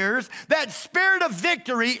his ears, that spirit of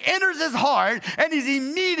victory enters his heart, and he's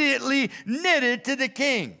immediately knitted to the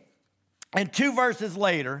king. And 2 verses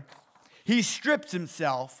later, he strips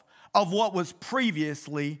himself of what was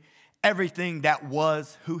previously everything that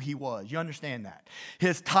was who he was. You understand that?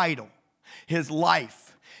 His title, his life,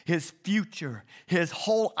 his future, his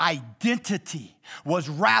whole identity was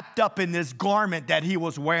wrapped up in this garment that he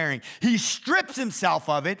was wearing. He strips himself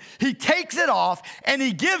of it, he takes it off, and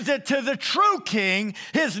he gives it to the true king,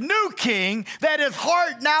 his new king, that his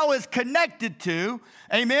heart now is connected to.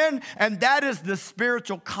 Amen? And that is the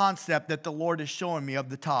spiritual concept that the Lord is showing me of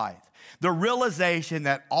the tithe. The realization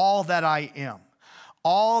that all that I am,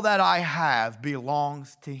 all that I have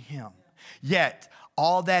belongs to him. Yet,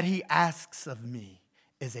 all that he asks of me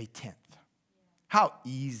is a tenth. How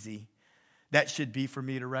easy that should be for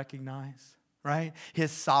me to recognize, right?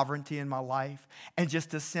 His sovereignty in my life, and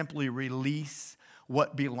just to simply release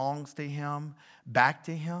what belongs to him back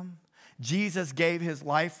to him. Jesus gave his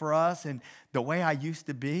life for us, and the way I used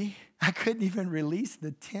to be, I couldn't even release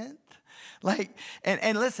the tenth.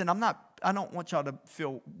 And listen, I don't want y'all to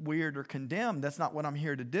feel weird or condemned. That's not what I'm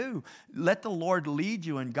here to do. Let the Lord lead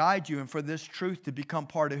you and guide you, and for this truth to become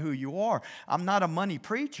part of who you are. I'm not a money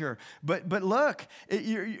preacher, but look,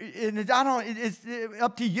 it's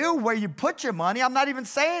up to you where you put your money. I'm not even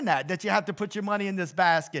saying that you have to put your money in this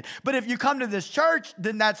basket. But if you come to this church,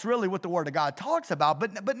 then that's really what the Word of God talks about.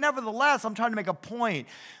 But nevertheless, I'm trying to make a point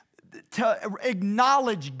to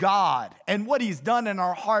acknowledge God and what he's done in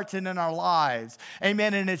our hearts and in our lives.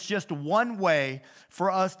 Amen. And it's just one way for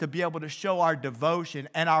us to be able to show our devotion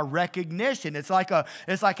and our recognition. It's like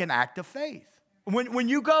an act of faith. When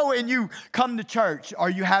you go and you come to church, are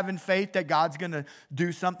you having faith that God's going to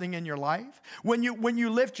do something in your life? When you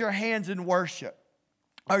lift your hands in worship,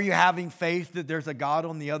 are you having faith that there's a God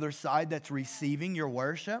on the other side that's receiving your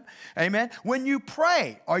worship? Amen. When you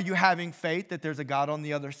pray, are you having faith that there's a God on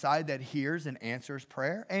the other side that hears and answers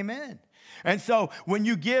prayer? Amen. And so when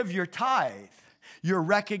you give your tithe, you're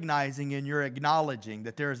recognizing and you're acknowledging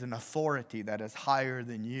that there is an authority that is higher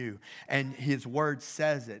than you, and his word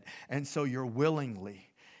says it. And so you're willingly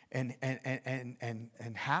and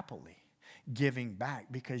happily giving back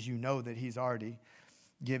because you know that he's already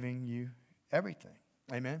giving you everything.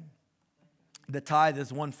 Amen. The tithe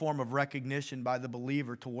is one form of recognition by the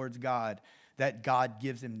believer towards God that God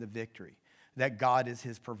gives him the victory, that God is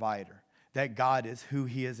his provider, that God is who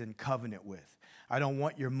he is in covenant with. I don't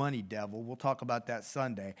want your money, devil. We'll talk about that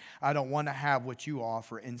Sunday. I don't want to have what you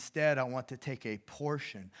offer. Instead, I want to take a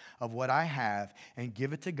portion of what I have and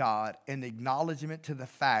give it to God in acknowledgement to the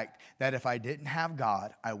fact that if I didn't have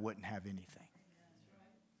God, I wouldn't have anything.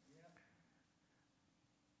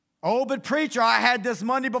 Oh, but preacher, I had this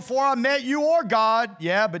money before I met you or God.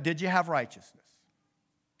 Yeah, but did you have righteousness?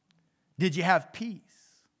 Did you have peace?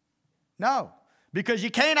 No, because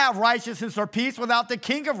you can't have righteousness or peace without the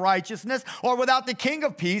King of righteousness or without the King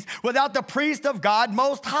of peace, without the priest of God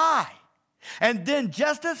Most High. And then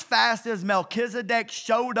just as fast as Melchizedek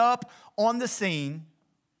showed up on the scene,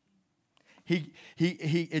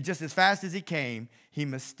 just as fast as he came, he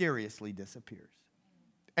mysteriously disappears.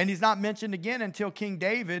 And he's not mentioned again until King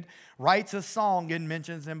David writes a song and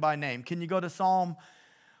mentions him by name. Can you go to Psalm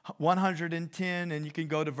 110 and you can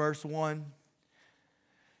go to verse 1?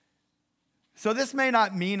 So this may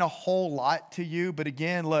not mean a whole lot to you, but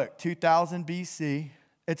again, look, 2000 BC.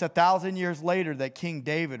 It's 1,000 years later that King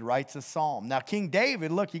David writes a psalm. Now, King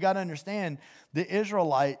David, look, you got to understand, the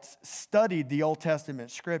Israelites studied the Old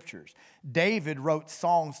Testament scriptures. David wrote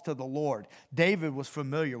songs to the Lord. David was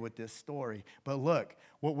familiar with this story. But look,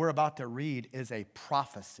 what we're about to read is a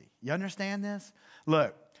prophecy. You understand this?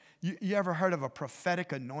 Look, you ever heard of a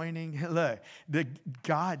prophetic anointing? Look,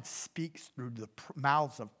 God speaks through the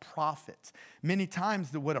mouths of prophets. Many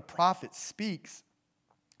times what a prophet speaks,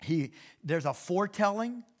 there's a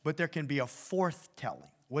foretelling, but there can be a forthtelling.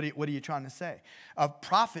 What are you trying to say? A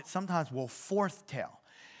prophet sometimes will forthtell.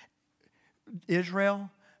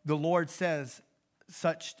 Israel, the Lord says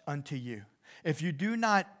such unto you. If you do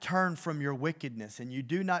not turn from your wickedness and you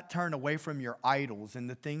do not turn away from your idols and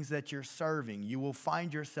the things that you're serving, you will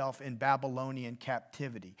find yourself in Babylonian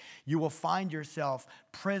captivity. You will find yourself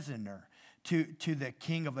prisoner to the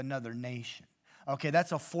king of another nation. Okay,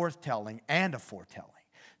 that's a forthtelling and a foretelling.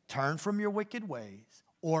 Turn from your wicked ways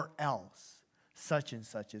or else such and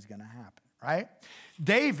such is going to happen, right?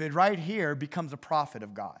 David right here becomes a prophet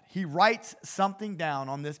of God. He writes something down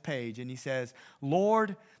on this page and he says,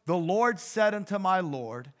 Lord, the Lord said unto my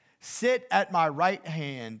Lord, sit at my right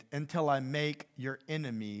hand until I make your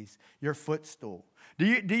enemies your footstool. Do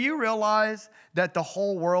you realize that the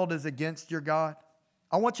whole world is against your God?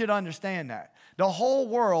 I want you to understand that. The whole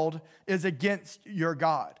world is against your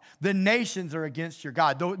God. The nations are against your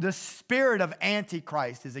God. The spirit of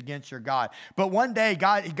Antichrist is against your God. But one day,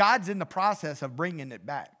 God's in the process of bringing it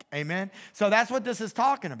back. Amen? So that's what this is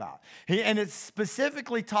talking about. And it's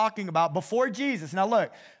specifically talking about before Jesus. Now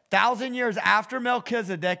look, 1,000 years after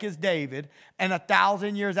Melchizedek is David, and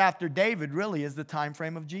 1,000 years after David really is the time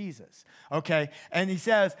frame of Jesus. Okay? And he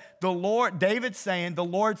says, David's saying, the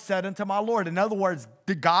Lord said unto my Lord. In other words,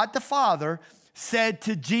 God the Father said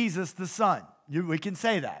to Jesus the Son. We can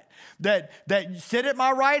say that. That sit at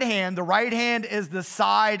my right hand. The right hand is the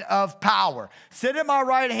side of power. Sit at my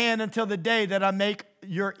right hand until the day that I make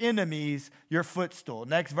your enemies your footstool.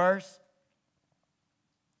 Next verse.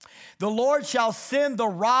 The Lord shall send the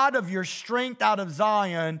rod of your strength out of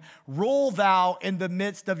Zion. Rule thou in the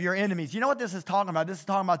midst of your enemies. You know what this is talking about? This is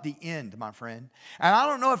talking about the end, my friend. And I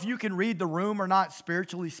don't know if you can read the room or not,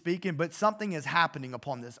 spiritually speaking, but something is happening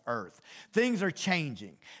upon this earth. Things are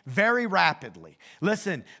changing very rapidly.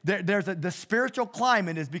 Listen, the spiritual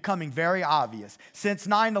climate is becoming very obvious. Since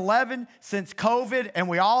 9/11, since COVID, and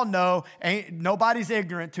we all know, nobody's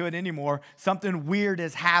ignorant to it anymore, something weird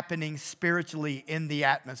is happening spiritually in the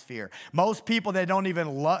atmosphere. Most people that don't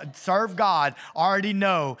even serve God already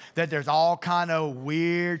know that there's all kind of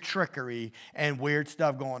weird trickery and weird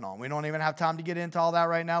stuff going on. We don't even have time to get into all that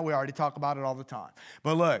right now. We already talk about it all the time.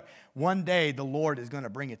 But look, one day the Lord is going to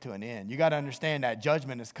bring it to an end. You got to understand that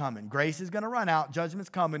judgment is coming. Grace is going to run out. Judgment's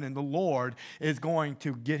coming, and the Lord is going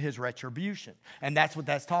to get his retribution. And that's what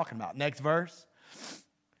that's talking about. Next verse.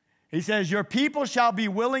 He says, your people shall be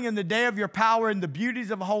willing in the day of your power and the beauties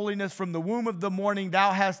of holiness. From the womb of the morning,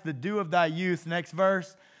 thou hast the dew of thy youth. Next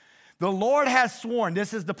verse. The Lord has sworn.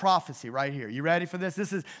 This is the prophecy right here. You ready for this?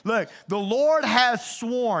 Look, the Lord has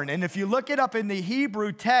sworn. And if you look it up in the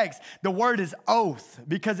Hebrew text, the word is oath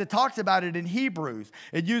because it talks about it in Hebrews.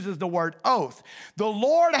 It uses the word oath. The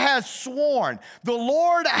Lord has sworn. The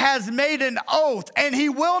Lord has made an oath and he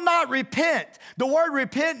will not repent. The word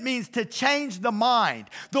repent means to change the mind.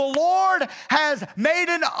 The Lord has made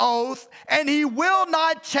an oath and he will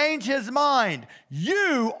not change his mind.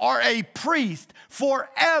 You are a priest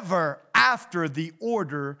forever after the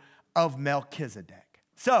order of Melchizedek.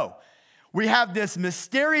 So, we have this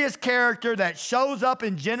mysterious character that shows up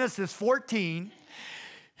in Genesis 14.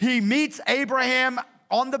 He meets Abraham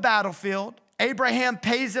on the battlefield. Abraham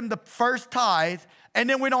pays him the first tithe, and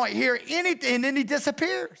then we don't hear anything, and then he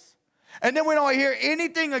disappears. And then we don't hear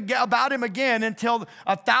anything about him again until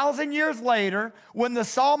 1,000 years later when the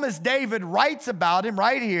psalmist David writes about him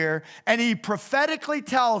right here, and he prophetically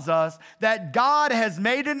tells us that God has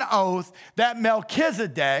made an oath that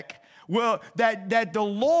Melchizedek that the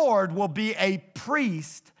Lord will be a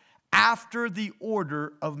priest after the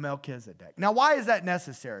order of Melchizedek. Now, why is that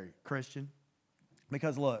necessary, Christian?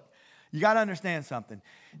 Because look, you got to understand something.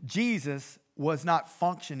 Jesus was not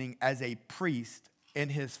functioning as a priest in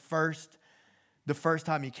the first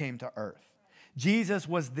time he came to earth. Jesus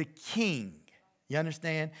was the king. You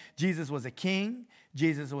understand? Jesus was a king.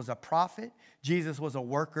 Jesus was a prophet. Jesus was a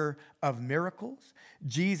worker of miracles.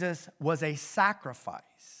 Jesus was a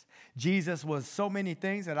sacrifice. Jesus was so many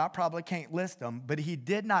things that I probably can't list them, but he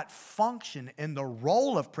did not function in the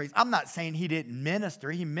role of priest. I'm not saying he didn't minister.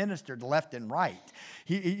 He ministered left and right.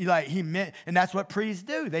 And that's what priests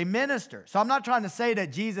do. They minister. So I'm not trying to say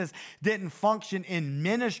that Jesus didn't function in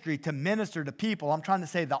ministry to minister to people. I'm trying to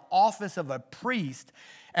say the office of a priest.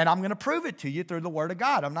 And I'm going to prove it to you through the Word of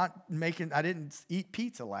God. I didn't eat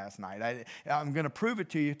pizza last night. I'm going to prove it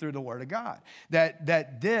to you through the Word of God.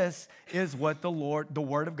 That this is what the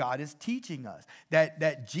Word of God is teaching us.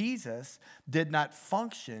 That Jesus did not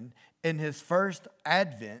function in his first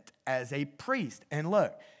advent as a priest. And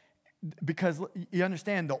look, because you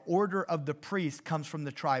understand, the order of the priest comes from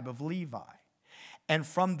the tribe of Levi. And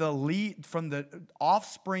from the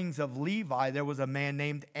offsprings of Levi, there was a man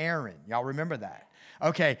named Aaron. Y'all remember that?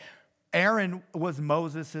 Okay, Aaron was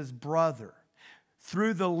Moses' brother.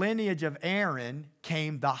 Through the lineage of Aaron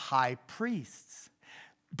came the high priests.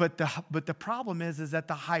 But the problem is that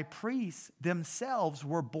the high priests themselves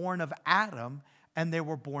were born of Adam, and they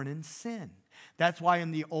were born in sin. That's why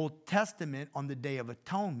in the Old Testament, on the Day of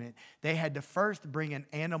Atonement, they had to first bring an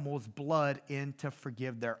animal's blood in to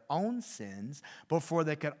forgive their own sins before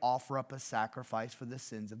they could offer up a sacrifice for the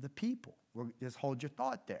sins of the people. Just hold your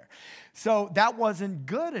thought there. So that wasn't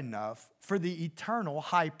good enough for the eternal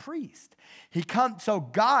high priest. So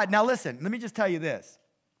God, now listen, let me just tell you this.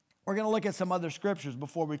 We're going to look at some other scriptures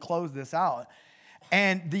before we close this out.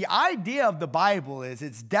 And the idea of the Bible is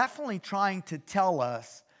it's definitely trying to tell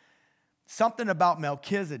us something about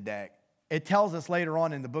Melchizedek. It tells us later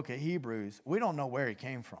on in the book of Hebrews, we don't know where he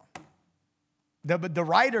came from. The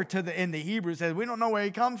writer in the Hebrews says, we don't know where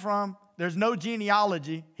he comes from. There's no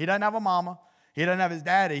genealogy. He doesn't have a mama. He doesn't have his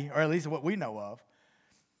daddy, or at least what we know of.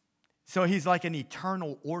 So he's like an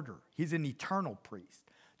eternal order. He's an eternal priest,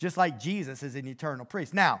 just like Jesus is an eternal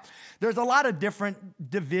priest. Now, there's a lot of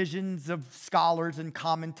different divisions of scholars and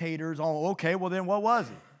commentators on, okay, well then what was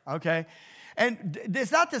he? Okay. And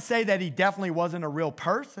it's not to say that he definitely wasn't a real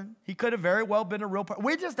person. He could have very well been a real person.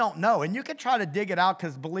 We just don't know. And you can try to dig it out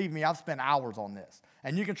because, believe me, I've spent hours on this.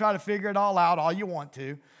 And you can try to figure it all out all you want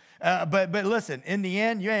to. But listen, in the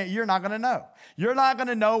end, you're not going to know. You're not going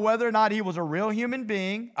to know whether or not he was a real human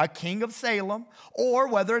being, a king of Salem, or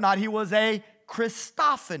whether or not he was a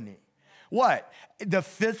Christophany. What? The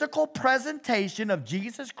physical presentation of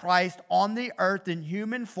Jesus Christ on the earth in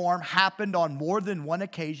human form happened on more than one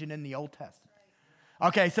occasion in the Old Testament.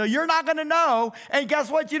 Okay, so you're not going to know, and guess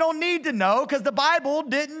what? You don't need to know because the Bible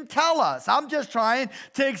didn't tell us. I'm just trying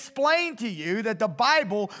to explain to you that the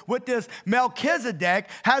Bible with this Melchizedek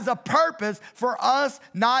has a purpose for us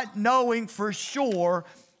not knowing for sure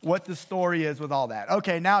what the story is with all that.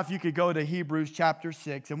 Okay, now if you could go to Hebrews chapter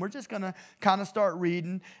 6, and we're just going to kind of start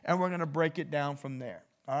reading, and we're going to break it down from there.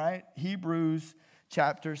 All right, Hebrews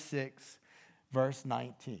chapter 6, verse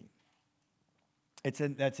 19.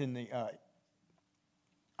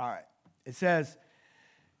 All right, it says,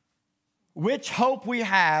 which hope we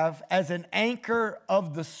have as an anchor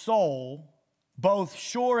of the soul, both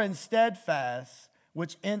sure and steadfast,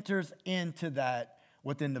 which enters into that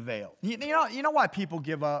within the veil. You know why people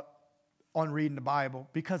give up on reading the Bible?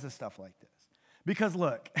 Because of stuff like this. Because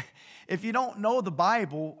look, if you don't know the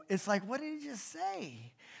Bible, it's like, what did he just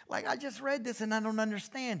say? Like, I just read this and I don't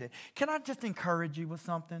understand it. Can I just encourage you with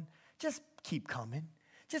something? Just keep coming.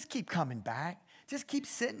 Just keep coming back. Just keep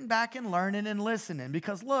sitting back and learning and listening.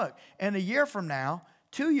 Because look, in a year from now,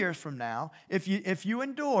 2 years from now, if you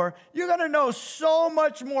endure, you're going to know so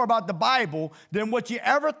much more about the Bible than what you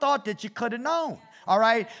ever thought that you could have known. All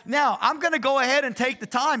right. Now, I'm going to go ahead and take the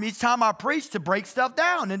time each time I preach to break stuff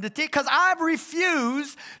down because I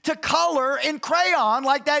refuse to color in crayon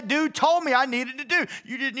like that dude told me I needed to do.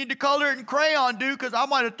 You didn't need to color it in crayon, dude, because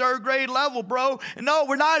I'm at a third grade level, bro. No,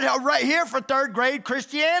 we're not right here for third grade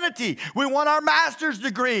Christianity. We want our master's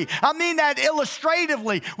degree. I mean that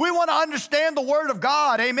illustratively. We want to understand the Word of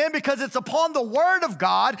God, amen, because it's upon the Word of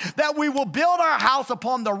God that we will build our house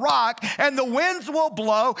upon the rock, and the winds will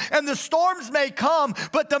blow, and the storms may come, come,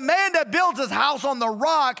 but the man that builds his house on the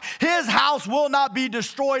rock, his house will not be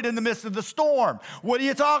destroyed in the midst of the storm. What are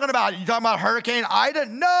you talking about? You talking about Hurricane Ida?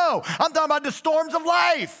 No, I'm talking about the storms of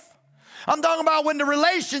life. I'm talking about when the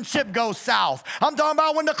relationship goes south. I'm talking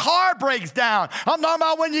about when the car breaks down. I'm talking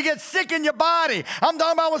about when you get sick in your body. I'm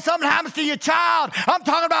talking about when something happens to your child. I'm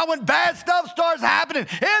talking about when bad stuff starts happening.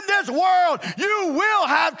 In this world, you will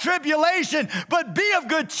have tribulation, but be of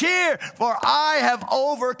good cheer, for I have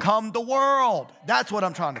overcome the world. That's what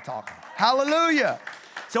I'm trying to talk about. Hallelujah.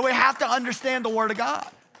 So we have to understand the Word of God.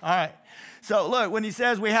 All right. So look, when he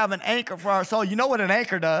says we have an anchor for our soul, you know what an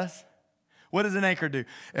anchor does? What does an anchor do?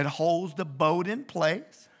 It holds the boat in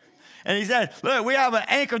place. And he said, look, we have an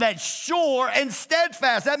anchor that's sure and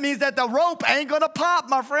steadfast. That means that the rope ain't gonna pop,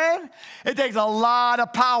 my friend. It takes a lot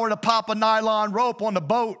of power to pop a nylon rope on the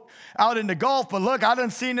boat out in the Gulf. But look, I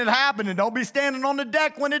done seen it happen, and don't be standing on the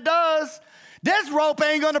deck when it does. This rope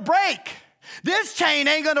ain't gonna break. This chain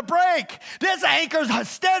ain't gonna break. This anchor's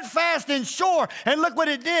steadfast and sure. And look what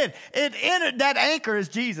it did. It entered, that anchor is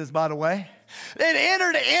Jesus, by the way. It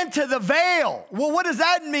entered into the veil. Well, what does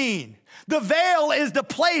that mean? The veil is the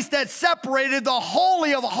place that separated the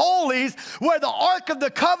Holy of Holies, where the Ark of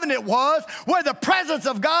the Covenant was, where the presence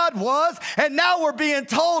of God was. And now we're being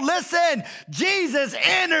told, listen, Jesus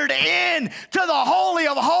entered in to the Holy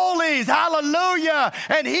of Holies. Hallelujah.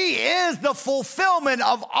 And he is the fulfillment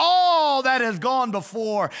of all that has gone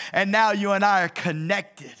before. And now you and I are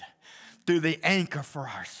connected through the anchor for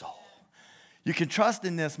our soul. You can trust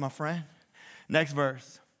in this, my friend. Next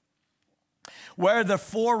verse. Where the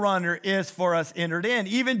forerunner is for us entered in,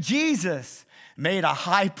 even Jesus made a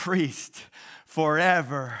high priest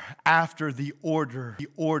forever after the order.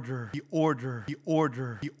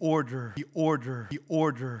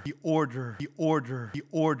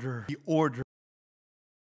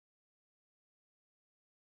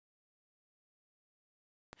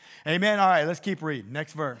 Amen. All right, let's keep reading.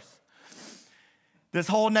 Next verse. This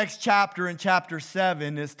whole next chapter in chapter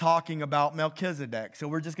 7 is talking about Melchizedek. So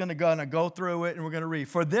we're just going to go through it and we're going to read.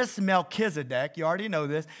 For this Melchizedek, you already know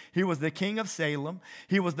this, he was the king of Salem.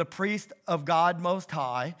 He was the priest of God Most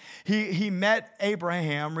High. He met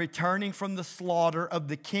Abraham returning from the slaughter of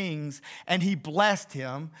the kings, and he blessed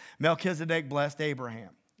him. Melchizedek blessed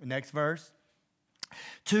Abraham. Next verse.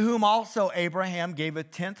 To whom also Abraham gave a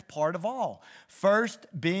 10th part of all, first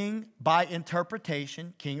being by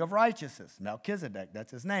interpretation king of righteousness, Melchizedek,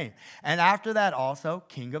 that's his name. And after that also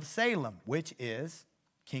king of Salem, which is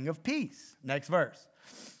king of peace. Next verse.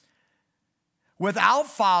 Without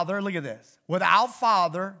father, look at this, without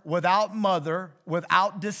father, without mother,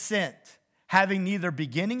 without descent, having neither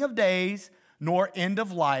beginning of days nor end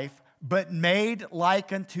of life, but made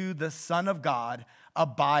like unto the Son of God,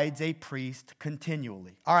 abides a priest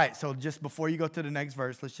continually. All right, so just before you go to the next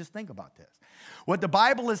verse, let's just think about this. What the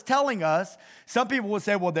Bible is telling us, some people would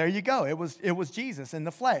say, well, there you go. It was Jesus in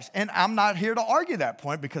the flesh. And I'm not here to argue that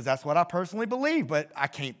point because that's what I personally believe, but I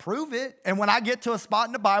can't prove it. And when I get to a spot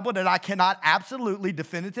in the Bible that I cannot absolutely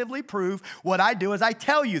definitively prove, what I do is I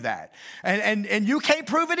tell you that. And you can't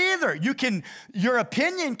prove it either. Your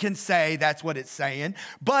opinion can say that's what it's saying,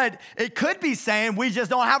 but it could be saying we just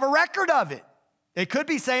don't have a record of it. It could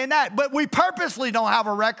be saying that, but we purposely don't have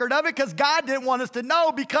a record of it because God didn't want us to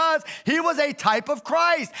know, because he was a type of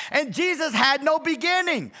Christ and Jesus had no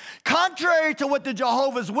beginning. Contrary to what the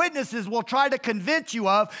Jehovah's Witnesses will try to convince you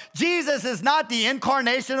of, Jesus is not the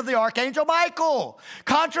incarnation of the Archangel Michael.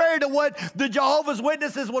 Contrary to what the Jehovah's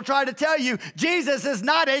Witnesses will try to tell you, Jesus is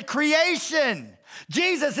not a creation.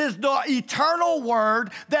 Jesus is the eternal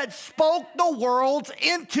word that spoke the worlds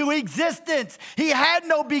into existence. He had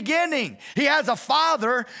no beginning. He has a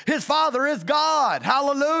father. His father is God.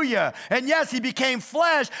 Hallelujah. And yes, he became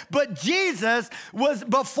flesh, but Jesus was,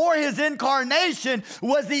 before his incarnation,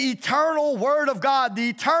 was the eternal word of God, the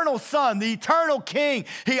eternal Son, the eternal King.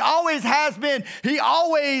 He always has been. He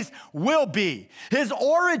always will be. His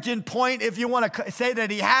origin point, if you want to say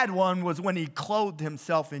that he had one, was when he clothed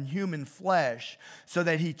himself in human flesh, so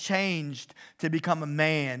that he changed to become a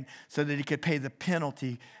man so that he could pay the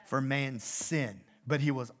penalty for man's sin. But he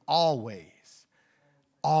was always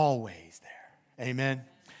there. Amen.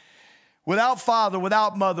 Without father,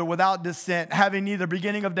 without mother, without descent, having neither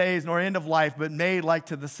beginning of days nor end of life, but made like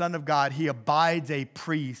to the Son of God, he abides a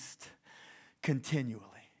priest continually.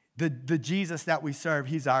 The Jesus that we serve,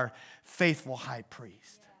 he's our faithful high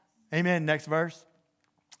priest. Amen. Next verse.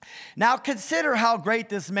 Now consider how great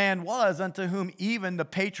this man was, unto whom even the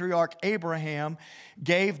patriarch Abraham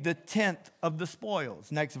gave the 10th of the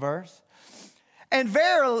spoils. Next verse. And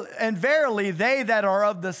verily, they that are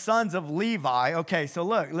of the sons of Levi. Okay, so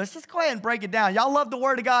look, let's just go ahead and break it down. Y'all love the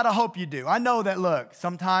word of God? I hope you do. I know that, look,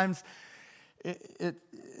 sometimes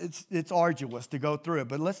it's arduous to go through it,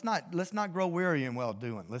 but let's not grow weary in well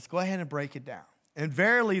doing. Let's go ahead and break it down. And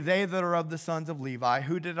verily, they that are of the sons of Levi.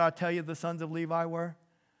 Who did I tell you the sons of Levi were?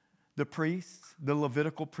 The priests, the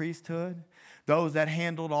Levitical priesthood. Those that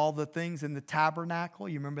handled all the things in the tabernacle.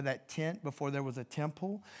 You remember that tent before there was a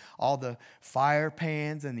temple? All the fire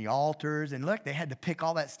pans and the altars. And look, they had to pick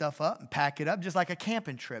all that stuff up and pack it up just like a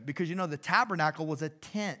camping trip. Because, you know, the tabernacle was a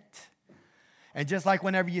tent. And just like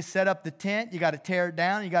whenever you set up the tent, you got to tear it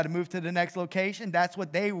down. You got to move to the next location. That's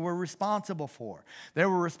what they were responsible for. They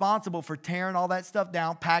were responsible for tearing all that stuff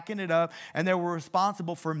down, packing it up. And they were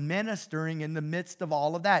responsible for ministering in the midst of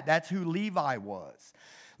all of that. That's who Levi was.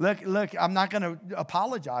 Look, I'm not going to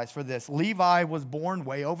apologize for this. Levi was born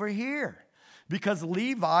way over here because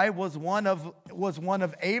Levi was one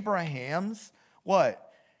of Abraham's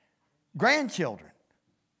what? Grandchildren.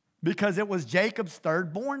 Because it was Jacob's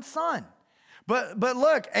third born son. But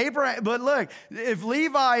look, if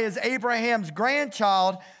Levi is Abraham's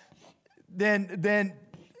grandchild, then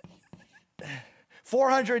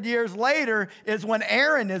 400 years later is when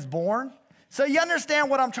Aaron is born. So you understand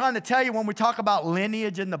what I'm trying to tell you when we talk about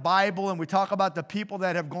lineage in the Bible and we talk about the people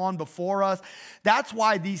that have gone before us. That's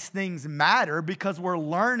why these things matter, because we're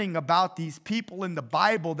learning about these people in the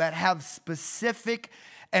Bible that have specific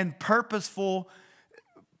and purposeful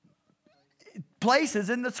places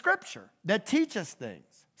in the scripture that teach us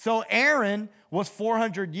things. So Aaron was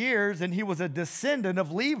 400 years and he was a descendant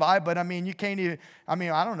of Levi, but I mean, you can't even,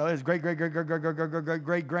 I don't know, his great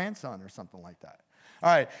grandson or something like that. All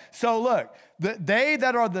right, so look, they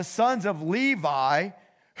that are the sons of Levi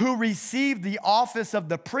who received the office of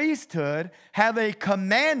the priesthood have a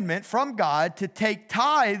commandment from God to take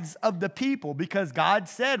tithes of the people, because God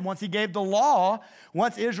said once he gave the law,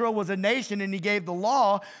 once Israel was a nation and he gave the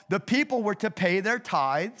law, the people were to pay their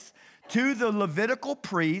tithes to the Levitical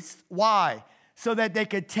priests. Why? So that they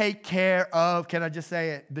could take care of, can I just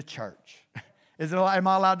say it, the church. Am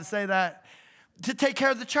I allowed to say that? To take care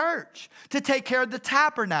of the church, to take care of the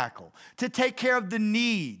tabernacle, to take care of the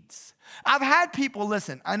needs. I've had people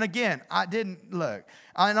listen, and again, I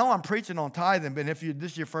know I'm preaching on tithing, but if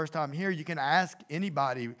this is your first time here, you can ask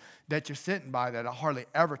anybody that you're sitting by that I hardly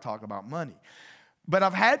ever talk about money. But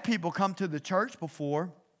I've had people come to the church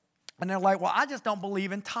before, and they're like, well, I just don't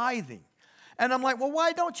believe in tithing. And I'm like, well,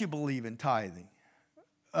 why don't you believe in tithing?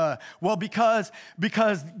 Well, because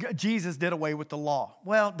Jesus did away with the law.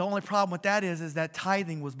 Well, the only problem with that is that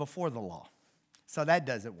tithing was before the law. So that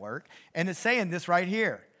doesn't work. And it's saying this right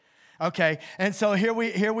here. Okay, and so here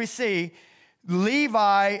we see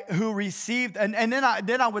Levi who received, and then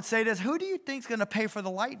I would say this, who do you think is going to pay for the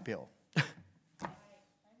light bill?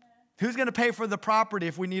 Who's going to pay for the property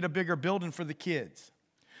if we need a bigger building for the kids?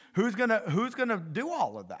 Who's going to do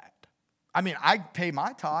all of that? I mean, I pay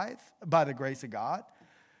my tithe by the grace of God.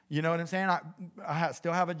 You know what I'm saying? I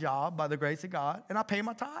still have a job by the grace of God, and I pay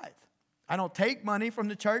my tithe. I don't take money from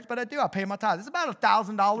the church, but I do. I pay my tithe. It's about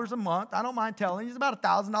 $1,000 a month. I don't mind telling you. It's about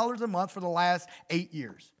 $1,000 a month for the last 8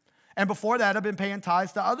 years. And before that, I've been paying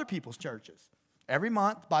tithes to other people's churches. Every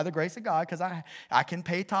month, by the grace of God, because I can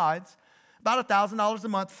pay tithes. About $1,000 a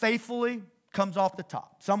month faithfully comes off the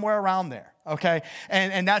top, somewhere around there, okay?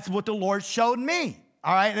 And that's what the Lord showed me.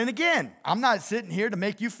 All right, and again, I'm not sitting here to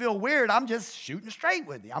make you feel weird. I'm just shooting straight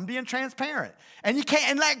with you. I'm being transparent. And you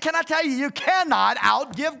can't, and can I tell you, you cannot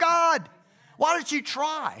outgive God. Why don't you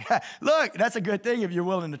try? Look, that's a good thing if you're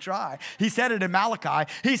willing to try. He said it in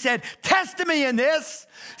Malachi. He said, test me in this.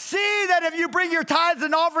 See that if you bring your tithes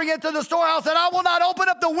and offering into the storehouse, that I will not open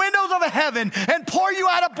up the windows of heaven and pour you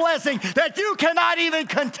out a blessing that you cannot even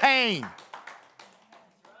contain.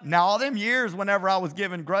 Now, all them years whenever I was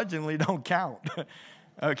giving grudgingly don't count.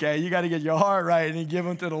 Okay, you got to get your heart right and give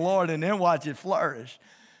them to the Lord and then watch it flourish.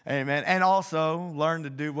 Amen. And also learn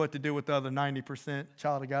to do what to do with the other 90%,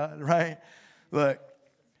 child of God, right? Look,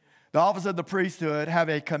 the office of the priesthood have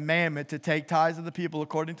a commandment to take tithes of the people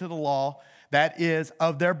according to the law, that is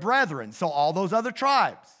of their brethren. So all those other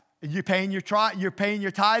tribes. You're paying your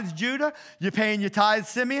tithes, Judah. You're paying your tithes,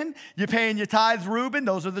 Simeon. You're paying your tithes, Reuben.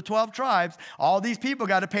 Those are the 12 tribes. All these people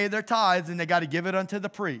got to pay their tithes, and they got to give it unto the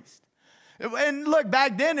priest. And look,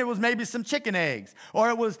 back then it was maybe some chicken eggs, or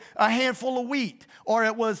it was a handful of wheat, or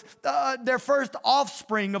it was their first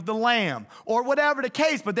offspring of the lamb, or whatever the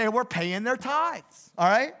case, but they were paying their tithes, all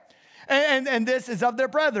right? And this is of their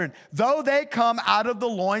brethren, though they come out of the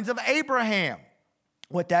loins of Abraham.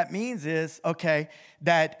 What that means is, okay,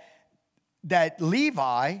 that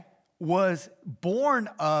Levi was born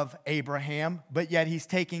of Abraham, but yet he's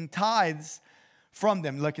taking tithes from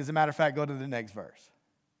them. Look, as a matter of fact, go to the next verse.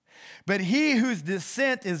 But he whose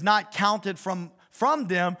descent is not counted from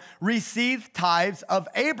them received tithes of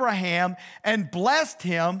Abraham and blessed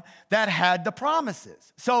him that had the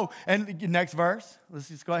promises. So, and next verse, let's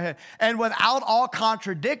just go ahead. And without all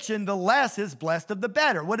contradiction, the less is blessed of the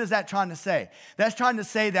better. What is that trying to say? That's trying to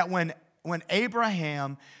say that when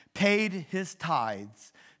Abraham paid his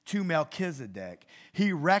tithes to Melchizedek,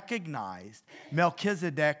 he recognized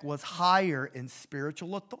Melchizedek was higher in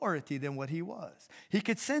spiritual authority than what he was. He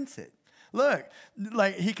could sense it. Look,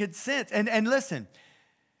 like he could sense. And listen,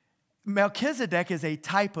 Melchizedek is a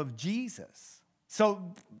type of Jesus.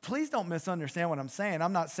 So please don't misunderstand what I'm saying.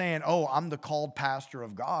 I'm not saying, oh, I'm the called pastor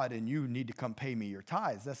of God and you need to come pay me your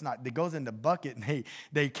tithes. That's not, it goes in the bucket and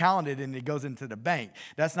they count it and it goes into the bank.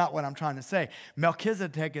 That's not what I'm trying to say.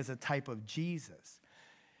 Melchizedek is a type of Jesus.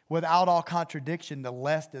 Without all contradiction, the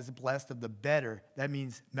less is blessed of the better. That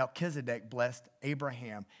means Melchizedek blessed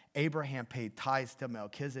Abraham. Abraham paid tithes to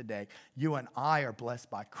Melchizedek. You and I are blessed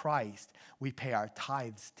by Christ. We pay our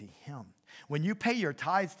tithes to him. When you pay your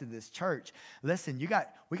tithes to this church, listen, we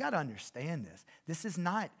got to understand this. This is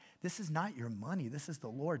not your money. This is the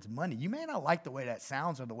Lord's money. You may not like the way that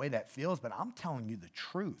sounds or the way that feels, but I'm telling you the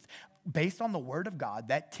truth. Based on the word of God,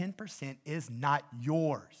 that 10% is not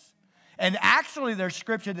yours. And actually, there's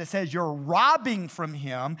scripture that says you're robbing from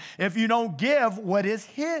him if you don't give what is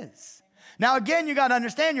his. Now, again, you got to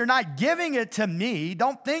understand, you're not giving it to me.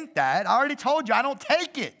 Don't think that. I already told you, I don't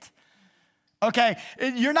take it. Okay?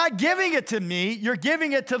 You're not giving it to me. You're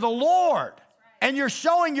giving it to the Lord. And you're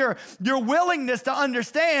showing your willingness to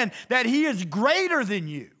understand that he is greater than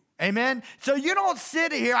you. Amen? So you don't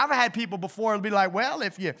sit here. I've had people before be like, well,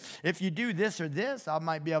 if you do this or this, I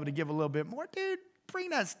might be able to give a little bit more. Dude,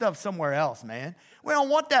 bring that stuff somewhere else, man. We don't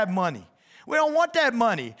want that money. We don't want that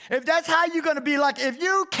money. If that's how you're going to be, like, if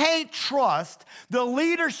you can't trust the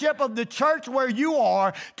leadership of the church where you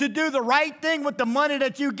are to do the right thing with the money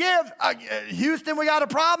that you give, Houston, we got a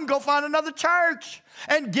problem. Go find another church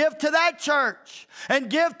and give to that church and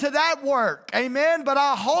give to that work. Amen? But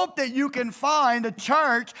I hope that you can find a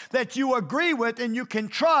church that you agree with and you can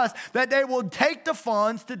trust that they will take the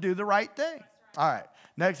funds to do the right thing. All right,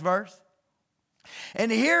 next verse.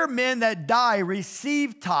 And here men that die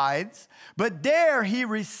receive tithes, but there he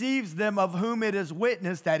receives them of whom it is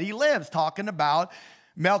witnessed that he lives. Talking about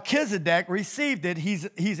Melchizedek received it.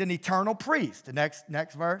 He's an eternal priest. The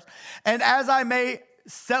next verse. And as I may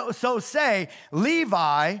so say,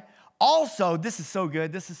 Levi also, this is so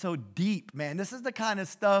good. This is so deep, man. This is the kind of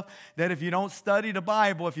stuff that if you don't study the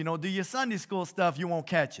Bible, if you don't do your Sunday school stuff, you won't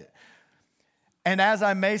catch it. And as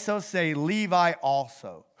I may so say, Levi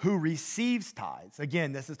also, who receives tithes.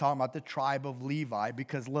 Again, this is talking about the tribe of Levi,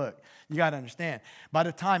 because look, you got to understand, by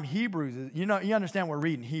the time Hebrews is, you understand we're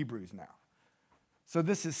reading Hebrews now. So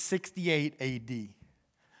this is 68 AD.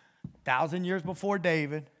 1,000 years before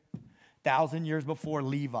David, 1,000 years before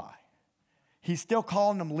Levi. He's still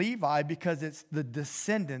calling them Levi because it's the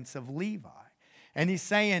descendants of Levi. And he's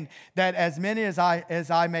saying that as many as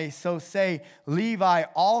I may so say, Levi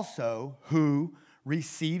also, who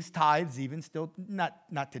receives tithes, even still,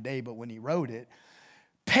 not today, but when he wrote it,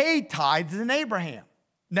 paid tithes in Abraham.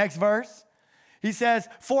 Next verse. He says,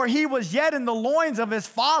 for he was yet in the loins of his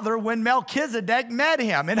father when Melchizedek met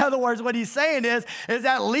him. In other words, what he's saying is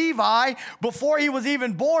that Levi, before he was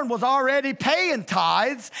even born, was already paying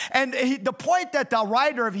tithes. And the point that the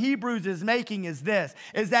writer of Hebrews is making is this,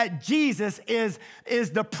 is that Jesus is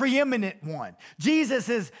the preeminent one. Jesus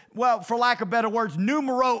is, well, for lack of better words,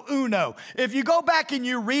 numero uno. If you go back and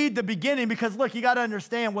you read the beginning, because look, you got to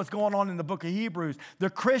understand what's going on in the book of Hebrews. The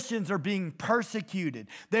Christians are being persecuted.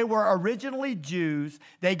 They were originally Jews,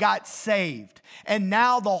 they got saved. And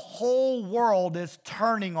now the whole world is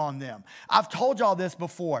turning on them. I've told y'all this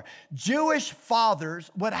before. Jewish fathers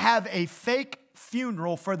would have a fake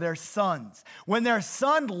funeral for their sons. When their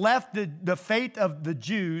son left the faith of the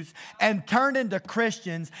Jews and turned into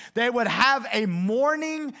Christians, they would have a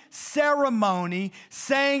mourning ceremony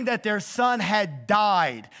saying that their son had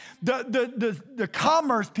died. The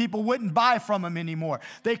commerce people wouldn't buy from him anymore.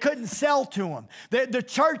 They couldn't sell to him. The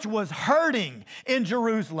church was hurting in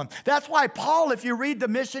Jerusalem. That's why Paul, if you read the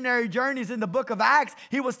missionary journeys in the book of Acts,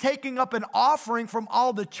 he was taking up an offering from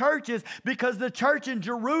all the churches because the church in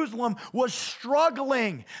Jerusalem was struggling.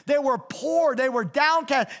 They were poor. They were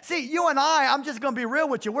downcast. See, you and I'm just going to be real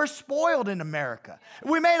with you. We're spoiled in America.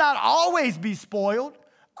 We may not always be spoiled.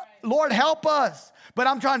 Lord, help us. But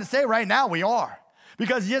I'm trying to say right now we are.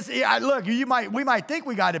 Because look, we might think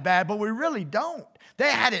we got it bad, but we really don't. They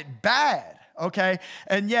had it bad. okay?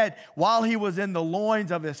 And yet, while he was in the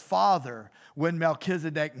loins of his father, when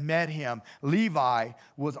Melchizedek met him, Levi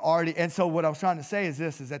was already, and so what I was trying to say is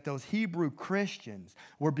this, is that those Hebrew Christians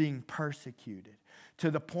were being persecuted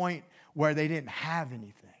to the point where they didn't have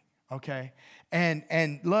anything, okay?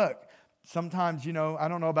 And look, sometimes, you know, I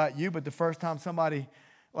don't know about you, but the first time somebody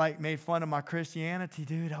like made fun of my Christianity,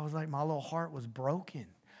 dude, I was like, my little heart was broken,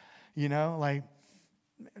 you know, like,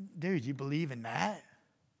 dude, you believe in that,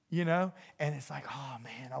 you know? And it's like, oh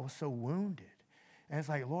man, I was so wounded. And it's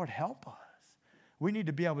like, Lord, help us. We need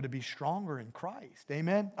to be able to be stronger in Christ.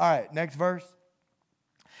 Amen? All right, next verse.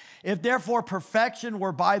 If therefore perfection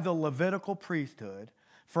were by the Levitical priesthood,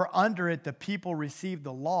 for under it the people received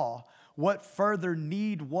the law, what further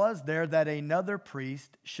need was there that another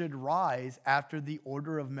priest should rise after the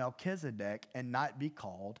order of Melchizedek and not be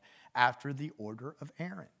called after the order of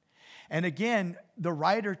Aaron? And again, the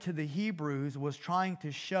writer to the Hebrews was trying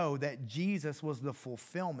to show that Jesus was the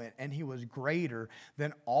fulfillment and he was greater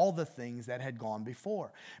than all the things that had gone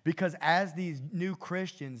before. Because as these new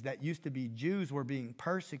Christians that used to be Jews were being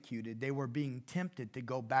persecuted, they were being tempted to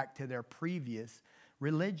go back to their previous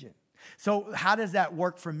religion. So how does that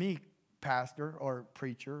work for me, pastor or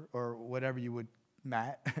preacher or whatever you would,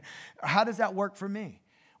 Matt? How does that work for me?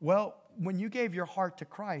 Well, when you gave your heart to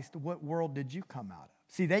Christ, what world did you come out of?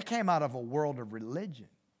 See, they came out of a world of religion.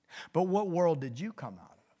 But what world did you come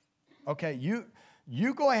out of? Okay,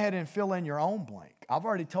 you go ahead and fill in your own blank. I've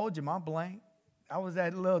already told you my blank. I was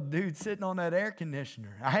that little dude sitting on that air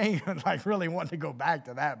conditioner. I ain't like really wanting to go back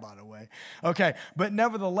to that, by the way. Okay, but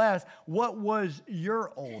nevertheless, what was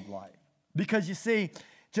your old life? Because you see,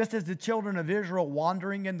 just as the children of Israel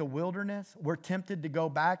wandering in the wilderness were tempted to go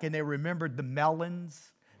back and they remembered the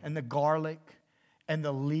melons and the garlic and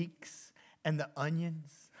the leeks and the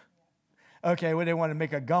onions. Okay, well, they want to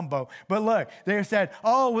make a gumbo. But look, they said,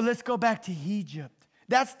 oh, well, let's go back to Egypt.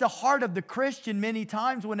 That's the heart of the Christian many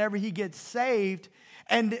times whenever he gets saved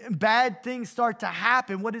and bad things start to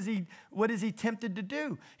happen. What is he tempted to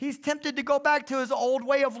do? He's tempted to go back to his old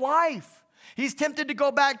way of life. He's tempted to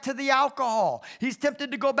go back to the alcohol. He's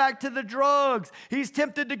tempted to go back to the drugs. He's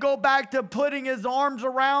tempted to go back to putting his arms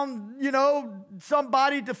around, you know,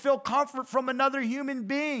 somebody to feel comfort from another human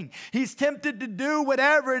being. He's tempted to do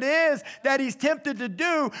whatever it is that he's tempted to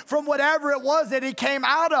do from whatever it was that he came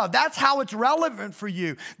out of. That's how it's relevant for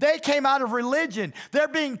you. They came out of religion. They're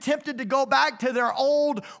being tempted to go back to their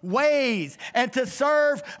old ways and to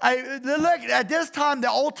serve. Look, at this time, the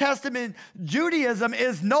Old Testament Judaism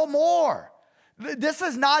is no more. This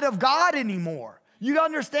is not of God anymore. You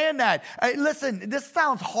understand that. Listen, this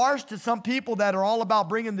sounds harsh to some people that are all about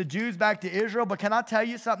bringing the Jews back to Israel, but can I tell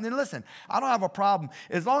you something? And listen, I don't have a problem.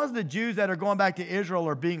 As long as the Jews that are going back to Israel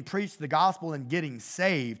are being preached the gospel and getting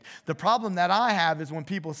saved, the problem that I have is when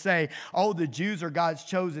people say, oh, the Jews are God's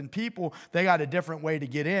chosen people, they got a different way to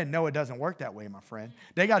get in. No, it doesn't work that way, my friend.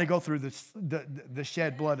 They got to go through the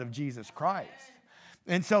shed blood of Jesus Christ.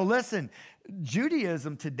 And so listen,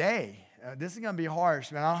 Judaism today, this is going to be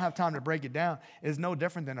harsh, man. I don't have time to break it down. Is no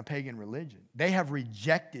different than a pagan religion. They have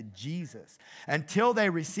rejected Jesus. Until they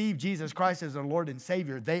receive Jesus Christ as their Lord and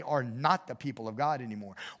Savior, they are not the people of God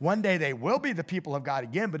anymore. One day they will be the people of God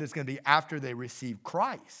again, but it's going to be after they receive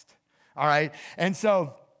Christ. All right? And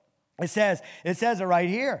so it says it right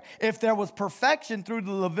here. If there was perfection through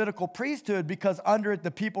the Levitical priesthood, because under it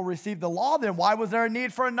the people received the law, then why was there a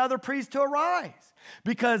need for another priest to arise?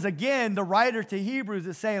 Because again, the writer to Hebrews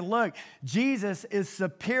is saying, look, Jesus is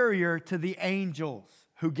superior to the angels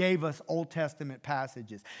who gave us Old Testament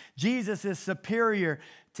passages. Jesus is superior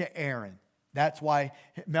to Aaron. That's why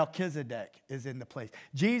Melchizedek is in the place.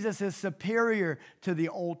 Jesus is superior to the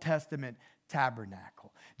Old Testament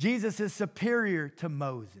tabernacle. Jesus is superior to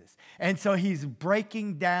Moses. And so he's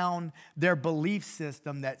breaking down their belief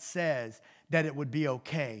system that says that it would be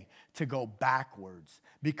okay to go backwards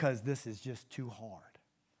because this is just too hard.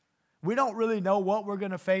 We don't really know what we're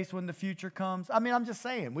going to face when the future comes. I mean, I'm just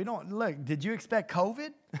saying, look, did you expect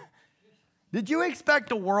COVID? Did you expect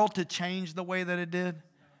the world to change the way that it did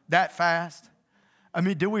that fast? I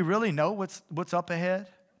mean, do we really know what's up ahead?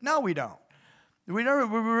 No, we don't. We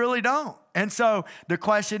really don't. And so the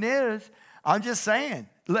question is, I'm just saying,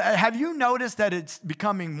 have you noticed that it's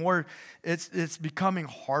becoming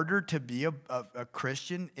harder to be a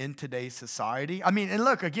Christian in today's society? I mean, and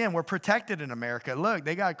look, again, we're protected in America. Look,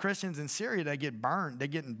 they got Christians in Syria that get burned. They're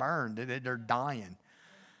getting burned. They're dying.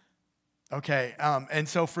 Okay, and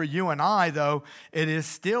so for you and I, though, it is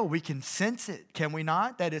still, we can sense it, can we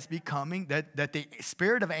not? That it's becoming, that the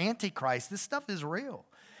spirit of Antichrist, this stuff is real.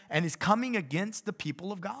 And it's coming against the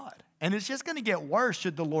people of God. And it's just going to get worse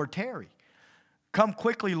should the Lord tarry. Come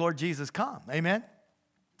quickly, Lord Jesus, come. Amen?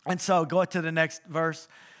 And so go to the next verse.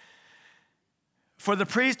 For the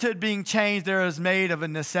priesthood being changed, there is made of a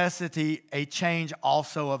necessity a change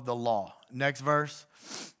also of the law. Next verse.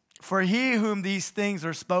 For he whom these things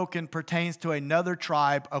are spoken pertains to another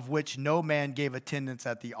tribe of which no man gave attendance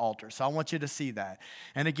at the altar. So I want you to see that.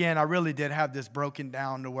 And again, I really did have this broken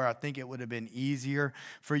down to where I think it would have been easier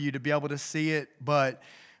for you to be able to see it. But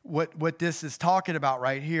what this is talking about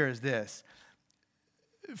right here is this.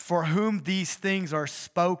 For whom these things are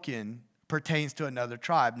spoken pertains to another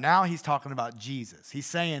tribe. Now he's talking about Jesus. He's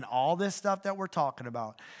saying all this stuff that we're talking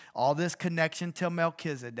about, all this connection to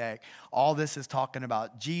Melchizedek, all this is talking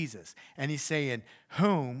about Jesus. And he's saying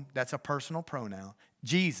whom, that's a personal pronoun,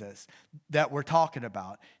 Jesus, that we're talking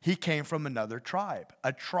about, he came from another tribe,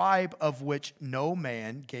 a tribe of which no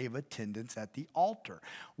man gave attendance at the altar.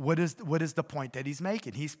 What is the point that he's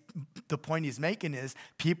making? The point he's making is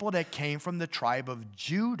people that came from the tribe of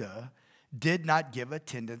Judah did not give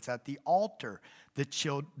attendance at the altar.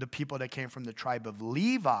 The people that came from the tribe of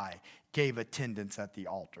Levi gave attendance at the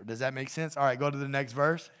altar. Does that make sense? All right, go to the next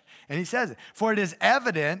verse. And he says it. For it is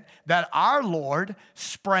evident that our Lord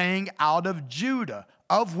sprang out of Judah,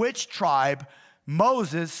 of which tribe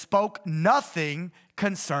Moses spoke nothing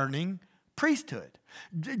concerning priesthood.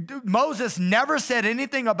 Moses never said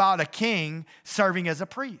anything about a king serving as a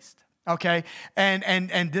priest. Okay?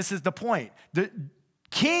 And this is the point. The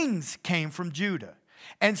kings came from Judah.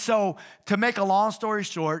 And so, to make a long story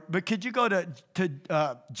short, but could you go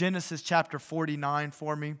to Genesis chapter 49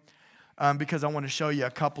 for me? Because I want to show you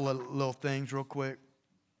a couple of little things real quick.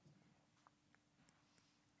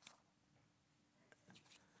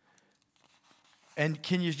 And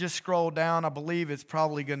can you just scroll down? I believe it's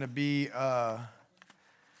probably going to be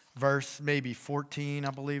verse maybe 14,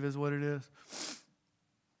 I believe is what it is.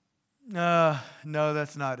 No,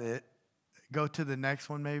 that's not it. Go to the next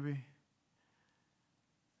one maybe.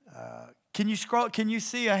 Can you scroll? Can you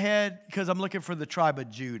see ahead? Because I'm looking for the tribe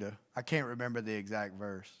of Judah. I can't remember the exact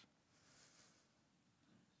verse.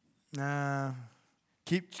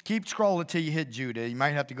 Keep scrolling till you hit Judah. You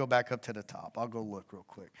might have to go back up to the top. I'll go look real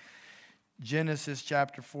quick. Genesis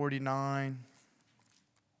chapter 49.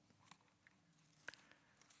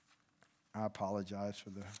 I apologize for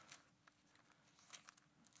the...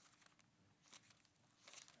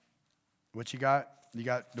 What you got? You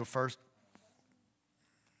got the first...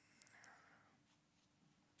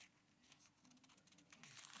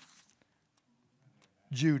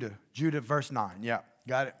 Judah, verse 9. Yeah,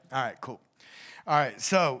 got it? All right, cool. All right,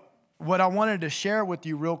 so what I wanted to share with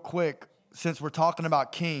you real quick, since we're talking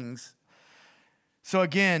about kings. So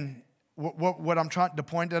again, the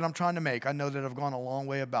point that I'm trying to make, I know that I've gone a long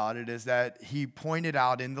way about it, is that he pointed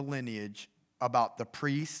out in the lineage about the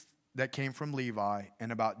priests that came from Levi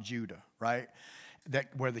and about Judah, right?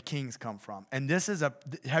 Where the kings come from. And this is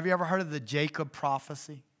have you ever heard of the Jacob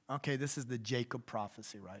prophecy? Okay, this is the Jacob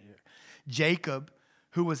prophecy right here. Jacob,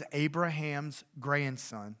 who was Abraham's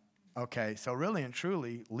grandson. Okay, so really and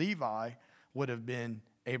truly, Levi would have been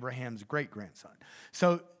Abraham's great-grandson.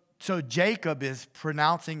 So Jacob is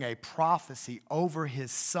pronouncing a prophecy over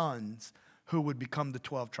his sons who would become the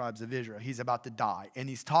 12 tribes of Israel. He's about to die, and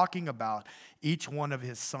he's talking about each one of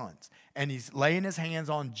his sons. And he's laying his hands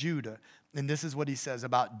on Judah, and this is what he says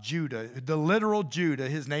about Judah. The literal Judah,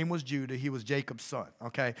 his name was Judah. He was Jacob's son,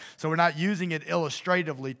 okay? So we're not using it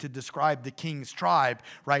illustratively to describe the king's tribe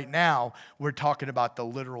right now. We're talking about the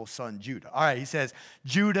literal son, Judah. All right, he says,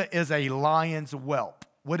 Judah is a lion's whelp.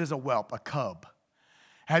 What is a whelp? A cub.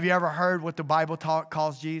 Have you ever heard what the Bible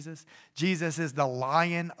calls Jesus? Jesus is the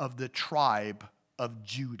lion of the tribe of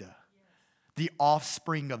Judah, the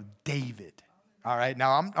offspring of David. All right,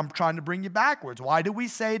 now I'm trying to bring you backwards. Why do we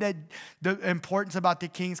say that the importance about the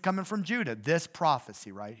kings coming from Judah? This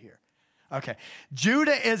prophecy right here. Okay,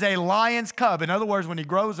 Judah is a lion's cub. In other words, when he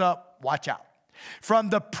grows up, watch out. From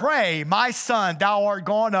the prey, my son, thou art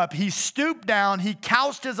gone up. He stooped down. He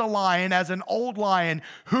couched as a lion, as an old lion.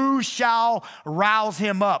 Who shall rouse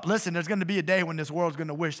him up? Listen, there's going to be a day when this world's going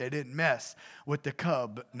to wish they didn't mess with the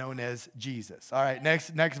cub known as Jesus. All right,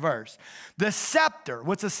 next verse. The scepter.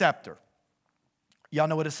 What's a scepter? Y'all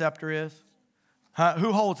know what a scepter is? Huh?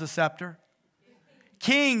 Who holds a scepter?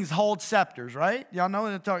 kings hold scepters, right? Y'all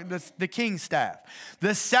know the king's staff.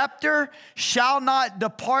 The scepter shall not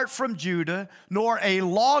depart from Judah, nor a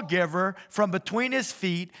lawgiver from between his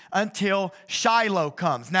feet until Shiloh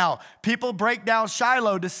comes. Now, people break down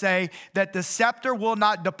Shiloh to say that the scepter will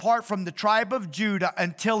not depart from the tribe of Judah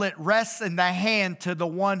until it rests in the hand to the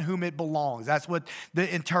one whom it belongs. That's what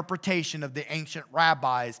the interpretation of the ancient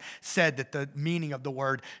rabbis said that the meaning of the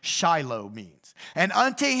word Shiloh means. And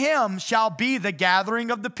unto him shall be the gathering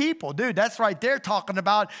of the people. Dude, that's right there talking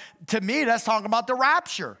about, to me, that's talking about the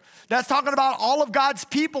rapture. That's talking about all of God's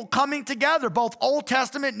people coming together, both Old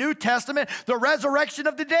Testament, New Testament, the resurrection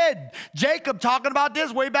of the dead. Jacob talking about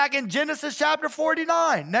this way back in Genesis chapter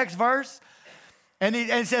 49. Next verse. And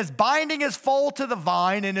it says, binding his foal to the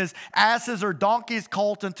vine and his asses or donkeys'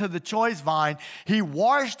 colt unto the choice vine, he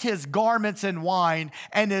washed his garments in wine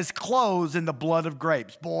and his clothes in the blood of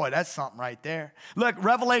grapes. Boy, that's something right there. Look,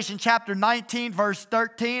 Revelation chapter 19, verse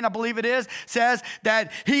 13, I believe it is, says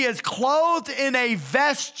that he is clothed in a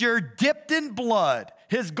vesture dipped in blood.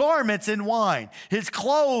 His garments in wine, his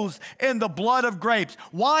clothes in the blood of grapes.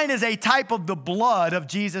 Wine is a type of the blood of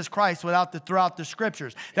Jesus Christ throughout the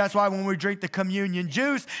scriptures. That's why when we drink the communion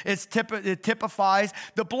juice, it typifies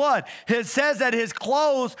the blood. It says that his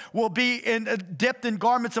clothes will be dipped in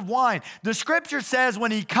garments of wine. The scripture says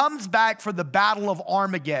when he comes back for the battle of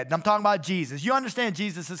Armageddon, I'm talking about Jesus. You understand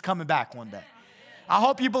Jesus is coming back one day. I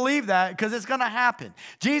hope you believe that because it's going to happen.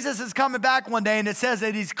 Jesus is coming back one day, and it says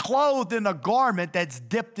that he's clothed in a garment that's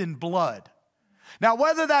dipped in blood. Now,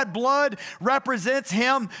 whether that blood represents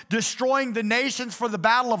him destroying the nations for the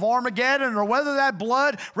battle of Armageddon or whether that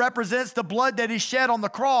blood represents the blood that he shed on the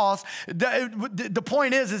cross, the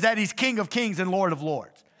point is that he's King of Kings and Lord of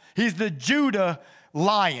Lords. He's the Judah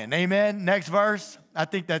Lion. Amen. Next verse. I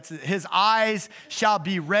think that's his eyes shall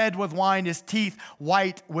be red with wine, his teeth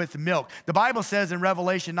white with milk. The Bible says in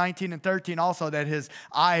Revelation 19 and 13 also that his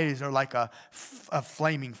eyes are like a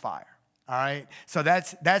flaming fire. All right. So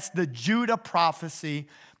that's the Judah prophecy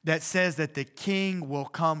that says that the king will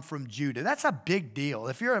come from Judah. That's a big deal.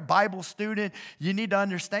 If you're a Bible student, you need to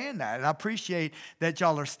understand that. And I appreciate that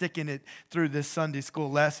y'all are sticking it through this Sunday school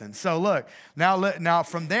lesson. So look, now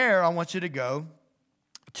from there, I want you to go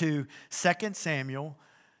to 2 Samuel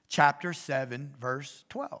chapter 7, verse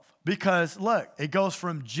 12. Because look, it goes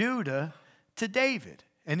from Judah to David.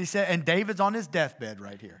 And he said, and David's on his deathbed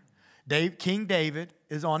right here. King David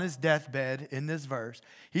is on his deathbed in this verse.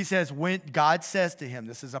 He says, when God says to him,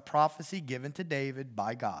 this is a prophecy given to David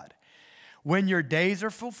by God, when your days are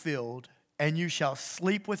fulfilled and you shall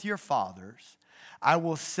sleep with your fathers, I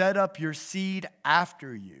will set up your seed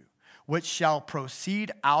after you, which shall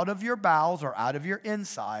proceed out of your bowels or out of your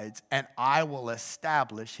insides, and I will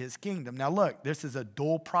establish his kingdom. Now look, this is a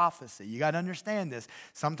dual prophecy. You got to understand this.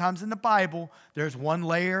 Sometimes in the Bible, there's one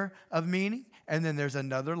layer of meaning, and then there's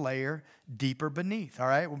another layer deeper beneath, all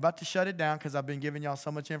right? We're about to shut it down because I've been giving y'all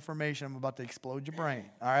so much information. I'm about to explode your brain,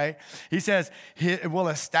 all right? He says, he will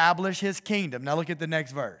establish his kingdom. Now look at the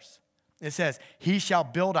next verse. It says, he shall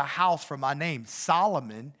build a house for my name.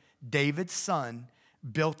 Solomon, David's son,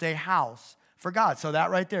 built a house for God. So that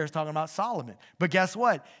right there is talking about Solomon. But guess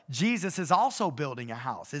what? Jesus is also building a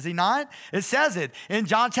house, is he not? It says it in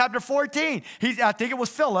John chapter 14. I think it was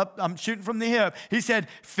Philip. I'm shooting from the hip. He said,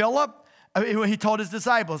 Philip, he told his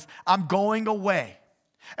disciples, I'm going away.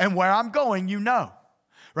 And where I'm going, you know.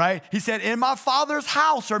 Right? He said, in my Father's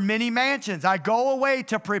house are many mansions. I go away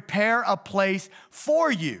to prepare a place for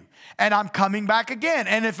you. And I'm coming back again.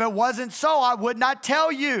 And if it wasn't so, I would not tell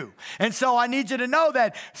you. And so I need you to know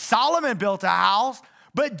that Solomon built a house,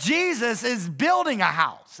 but Jesus is building a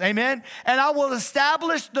house. Amen? And I will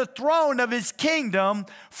establish the throne of his kingdom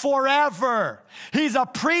forever. He's a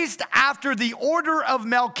priest after the order of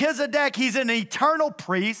Melchizedek. He's an eternal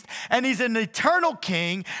priest, and he's an eternal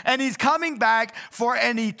king, and he's coming back for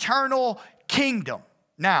an eternal kingdom.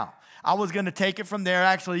 Now, I was going to take it from there.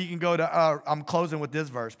 Actually, you can go to, I'm closing with this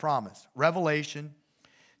verse, promise. Revelation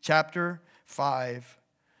chapter 5,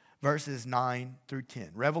 verses 9 through 10.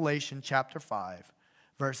 Revelation chapter 5,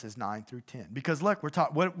 verses 9 through 10. Because look, we're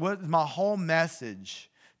talking, what my whole message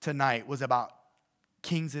tonight was about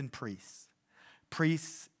kings and priests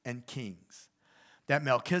and kings. That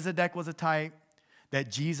Melchizedek was a type, that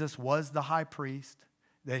Jesus was the high priest,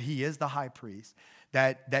 that he is the high priest,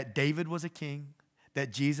 that David was a king,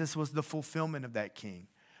 that Jesus was the fulfillment of that king,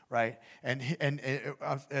 right? And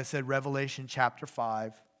I said Revelation chapter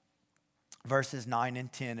 5, verses 9 and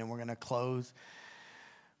 10, and we're going to close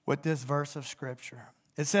with this verse of Scripture.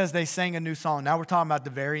 It says they sang a new song. Now we're talking about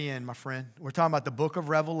the very end, my friend. We're talking about the book of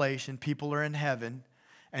Revelation. People are in heaven,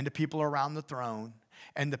 and the people are around the throne.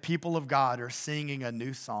 And the people of God are singing a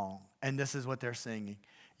new song. And this is what they're singing.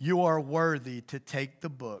 You are worthy to take the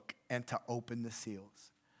book and to open the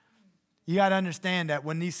seals. You got to understand that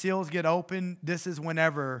when these seals get opened, this is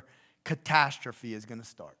whenever catastrophe is going to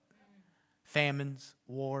start. Famines,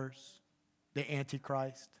 wars, the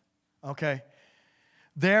Antichrist. Okay.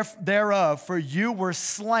 Thereof, for you were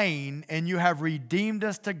slain, and you have redeemed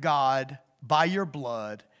us to God by your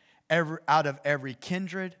blood, out of every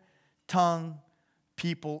kindred, tongue,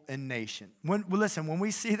 people, and nation. Listen, when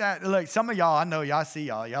we see that, look, some of y'all, I know y'all see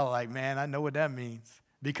y'all are like, man, I know what that means,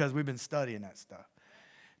 because we've been studying that stuff.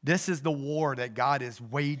 This is the war that God is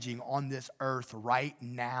waging on this earth right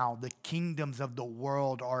now. The kingdoms of the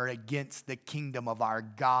world are against the kingdom of our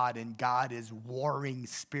God, and God is warring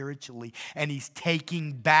spiritually, and he's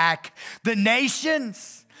taking back the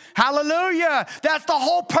nations. Hallelujah. That's the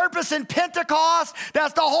whole purpose in Pentecost.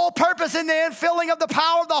 That's the whole purpose in the infilling of the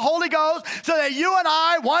power of the Holy Ghost, so that you and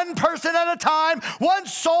I, one person at a time, one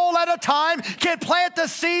soul at a time, can plant the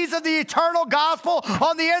seeds of the eternal gospel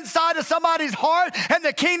on the inside of somebody's heart, and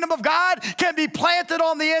the kingdom of God can be planted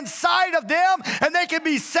on the inside of them, and they can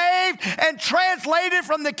be saved and translated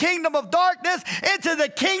from the kingdom of darkness into the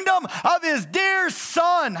kingdom of his dear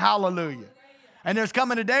Son. Hallelujah. And there's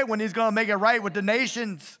coming a day when he's going to make it right with the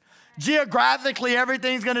nations. Geographically,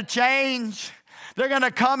 everything's going to change. They're going to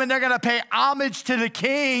come and they're going to pay homage to the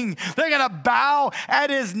king. They're going to bow at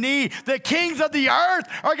his knee. The kings of the earth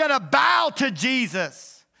are going to bow to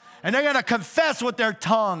Jesus. And they're going to confess with their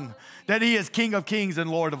tongue that he is King of kings and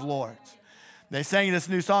Lord of lords. They sang this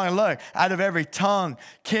new song, and look, out of every tongue,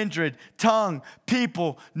 kindred, tongue,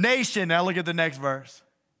 people, nation. Now look at the next verse.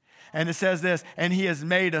 And it says this, and he has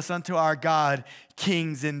made us unto our God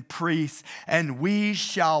kings and priests, and we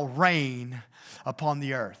shall reign upon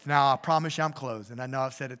the earth. Now, I promise you I'm closing. I know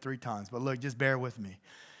I've said it 3 times, but look, just bear with me.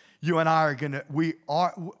 You and I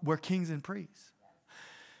are we're kings and priests.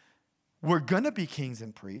 We're going to be kings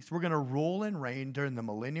and priests. We're going to rule and reign during the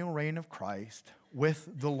millennial reign of Christ with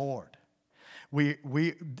the Lord.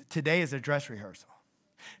 Today is a dress rehearsal.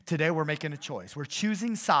 Today we're making a choice. We're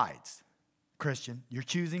choosing sides. Christian, you're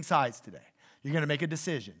choosing sides today. You're going to make a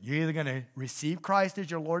decision. You're either going to receive Christ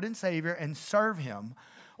as your Lord and Savior and serve him,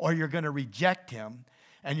 or you're going to reject him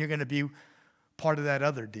and you're going to be part of that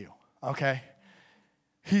other deal, okay?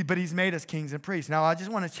 But he's made us kings and priests. Now, I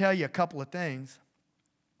just want to tell you a couple of things.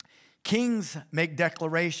 Kings make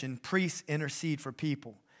declaration, priests intercede for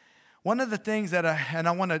people. One of the things that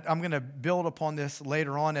I'm going to build upon this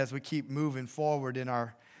later on as we keep moving forward in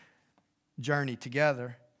our journey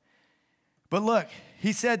together. But look,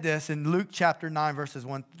 he said this in Luke chapter 9, verses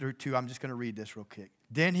 1 through 2. I'm just going to read this real quick.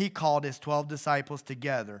 Then he called his 12 disciples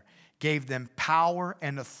together, gave them power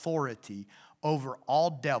and authority over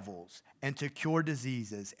all devils and to cure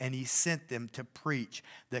diseases. And he sent them to preach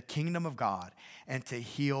the kingdom of God and to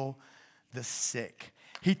heal the sick.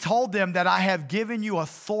 He told them that I have given you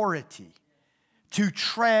authority to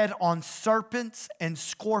tread on serpents and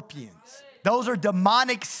scorpions. Those are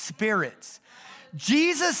demonic spirits.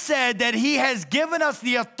 Jesus said that he has given us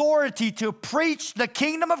the authority to preach the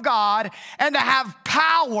kingdom of God and to have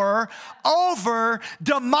power over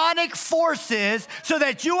demonic forces so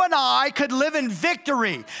that you and I could live in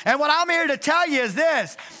victory. And what I'm here to tell you is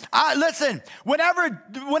this. Listen,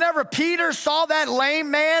 whenever Peter saw that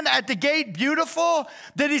lame man at the gate beautiful,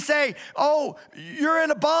 did he say, oh, you're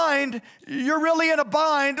in a bind. You're really in a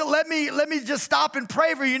bind. Let me just stop and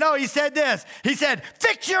pray for you. No, he said this. He said,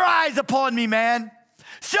 fix your eyes upon me, man.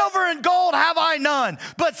 Silver and gold have I none,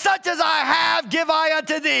 but such as I have give I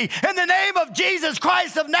unto thee. In the name of Jesus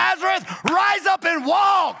Christ of Nazareth, rise up and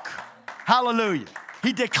walk. Hallelujah.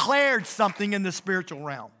 He declared something in the spiritual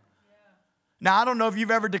realm. Now, I don't know if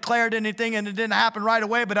you've ever declared anything and it didn't happen right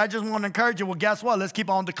away, but I just want to encourage you. Well, guess what? Let's keep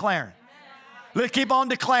on declaring. Let's keep on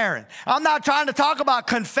declaring. I'm not trying to talk about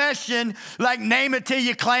confession, like name it till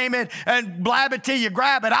you claim it and blab it till you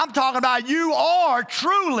grab it. I'm talking about you are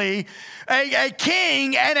truly a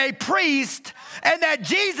king and a priest, and that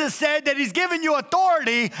Jesus said that he's given you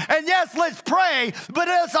authority. And yes, let's pray, but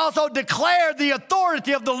let's also declare the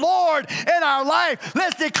authority of the Lord in our life.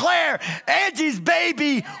 Let's declare Angie's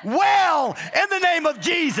baby well in the name of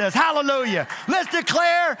Jesus. Hallelujah. Let's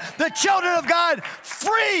declare the children of God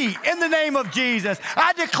free in the name of Jesus.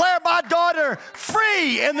 I declare my daughter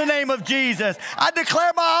free in the name of Jesus. I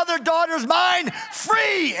declare my other daughter's mind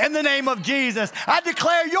free in the name of Jesus. I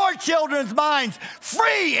declare your children's minds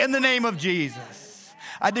free in the name of Jesus.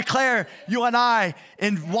 I declare you and I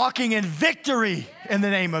in walking in victory in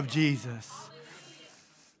the name of Jesus.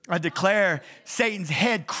 I declare Satan's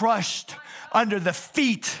head crushed under the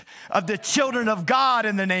feet of the children of God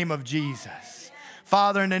in the name of Jesus.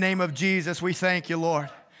 Father, in the name of Jesus, we thank you, Lord.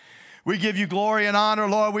 We give you glory and honor,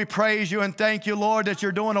 Lord. We praise you and thank you, Lord, that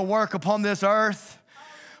you're doing a work upon this earth.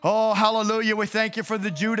 Oh, hallelujah. We thank you for the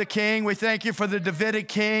Judah king. We thank you for the Davidic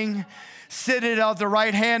king, seated at the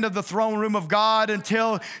right hand of the throne room of God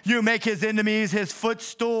until you make his enemies his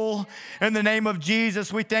footstool. In the name of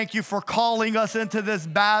Jesus, we thank you for calling us into this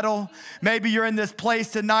battle. Maybe you're in this place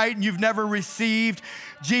tonight and you've never received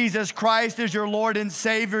Jesus Christ as your Lord and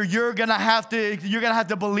Savior. You're gonna have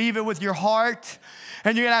to believe it with your heart,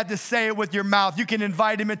 and you're gonna have to say it with your mouth. You can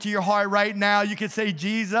invite him into your heart right now. You can say,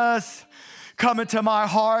 Jesus, come into my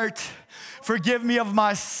heart. Forgive me of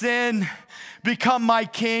my sin. Become my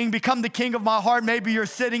king. Become the king of my heart. Maybe you're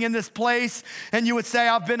sitting in this place and you would say,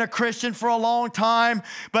 I've been a Christian for a long time,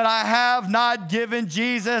 but I have not given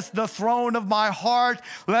Jesus the throne of my heart.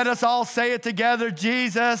 Let us all say it together.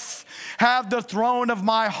 Jesus, have the throne of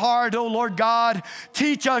my heart, oh Lord God.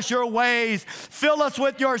 Teach us your ways. Fill us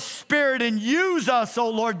with your spirit and use us,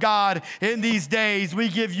 oh Lord God, in these days. We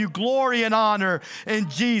give you glory and honor. In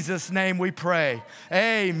Jesus' name we pray.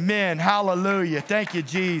 Amen. Hallelujah. Thank you,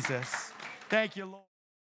 Jesus. Thank you, Lord.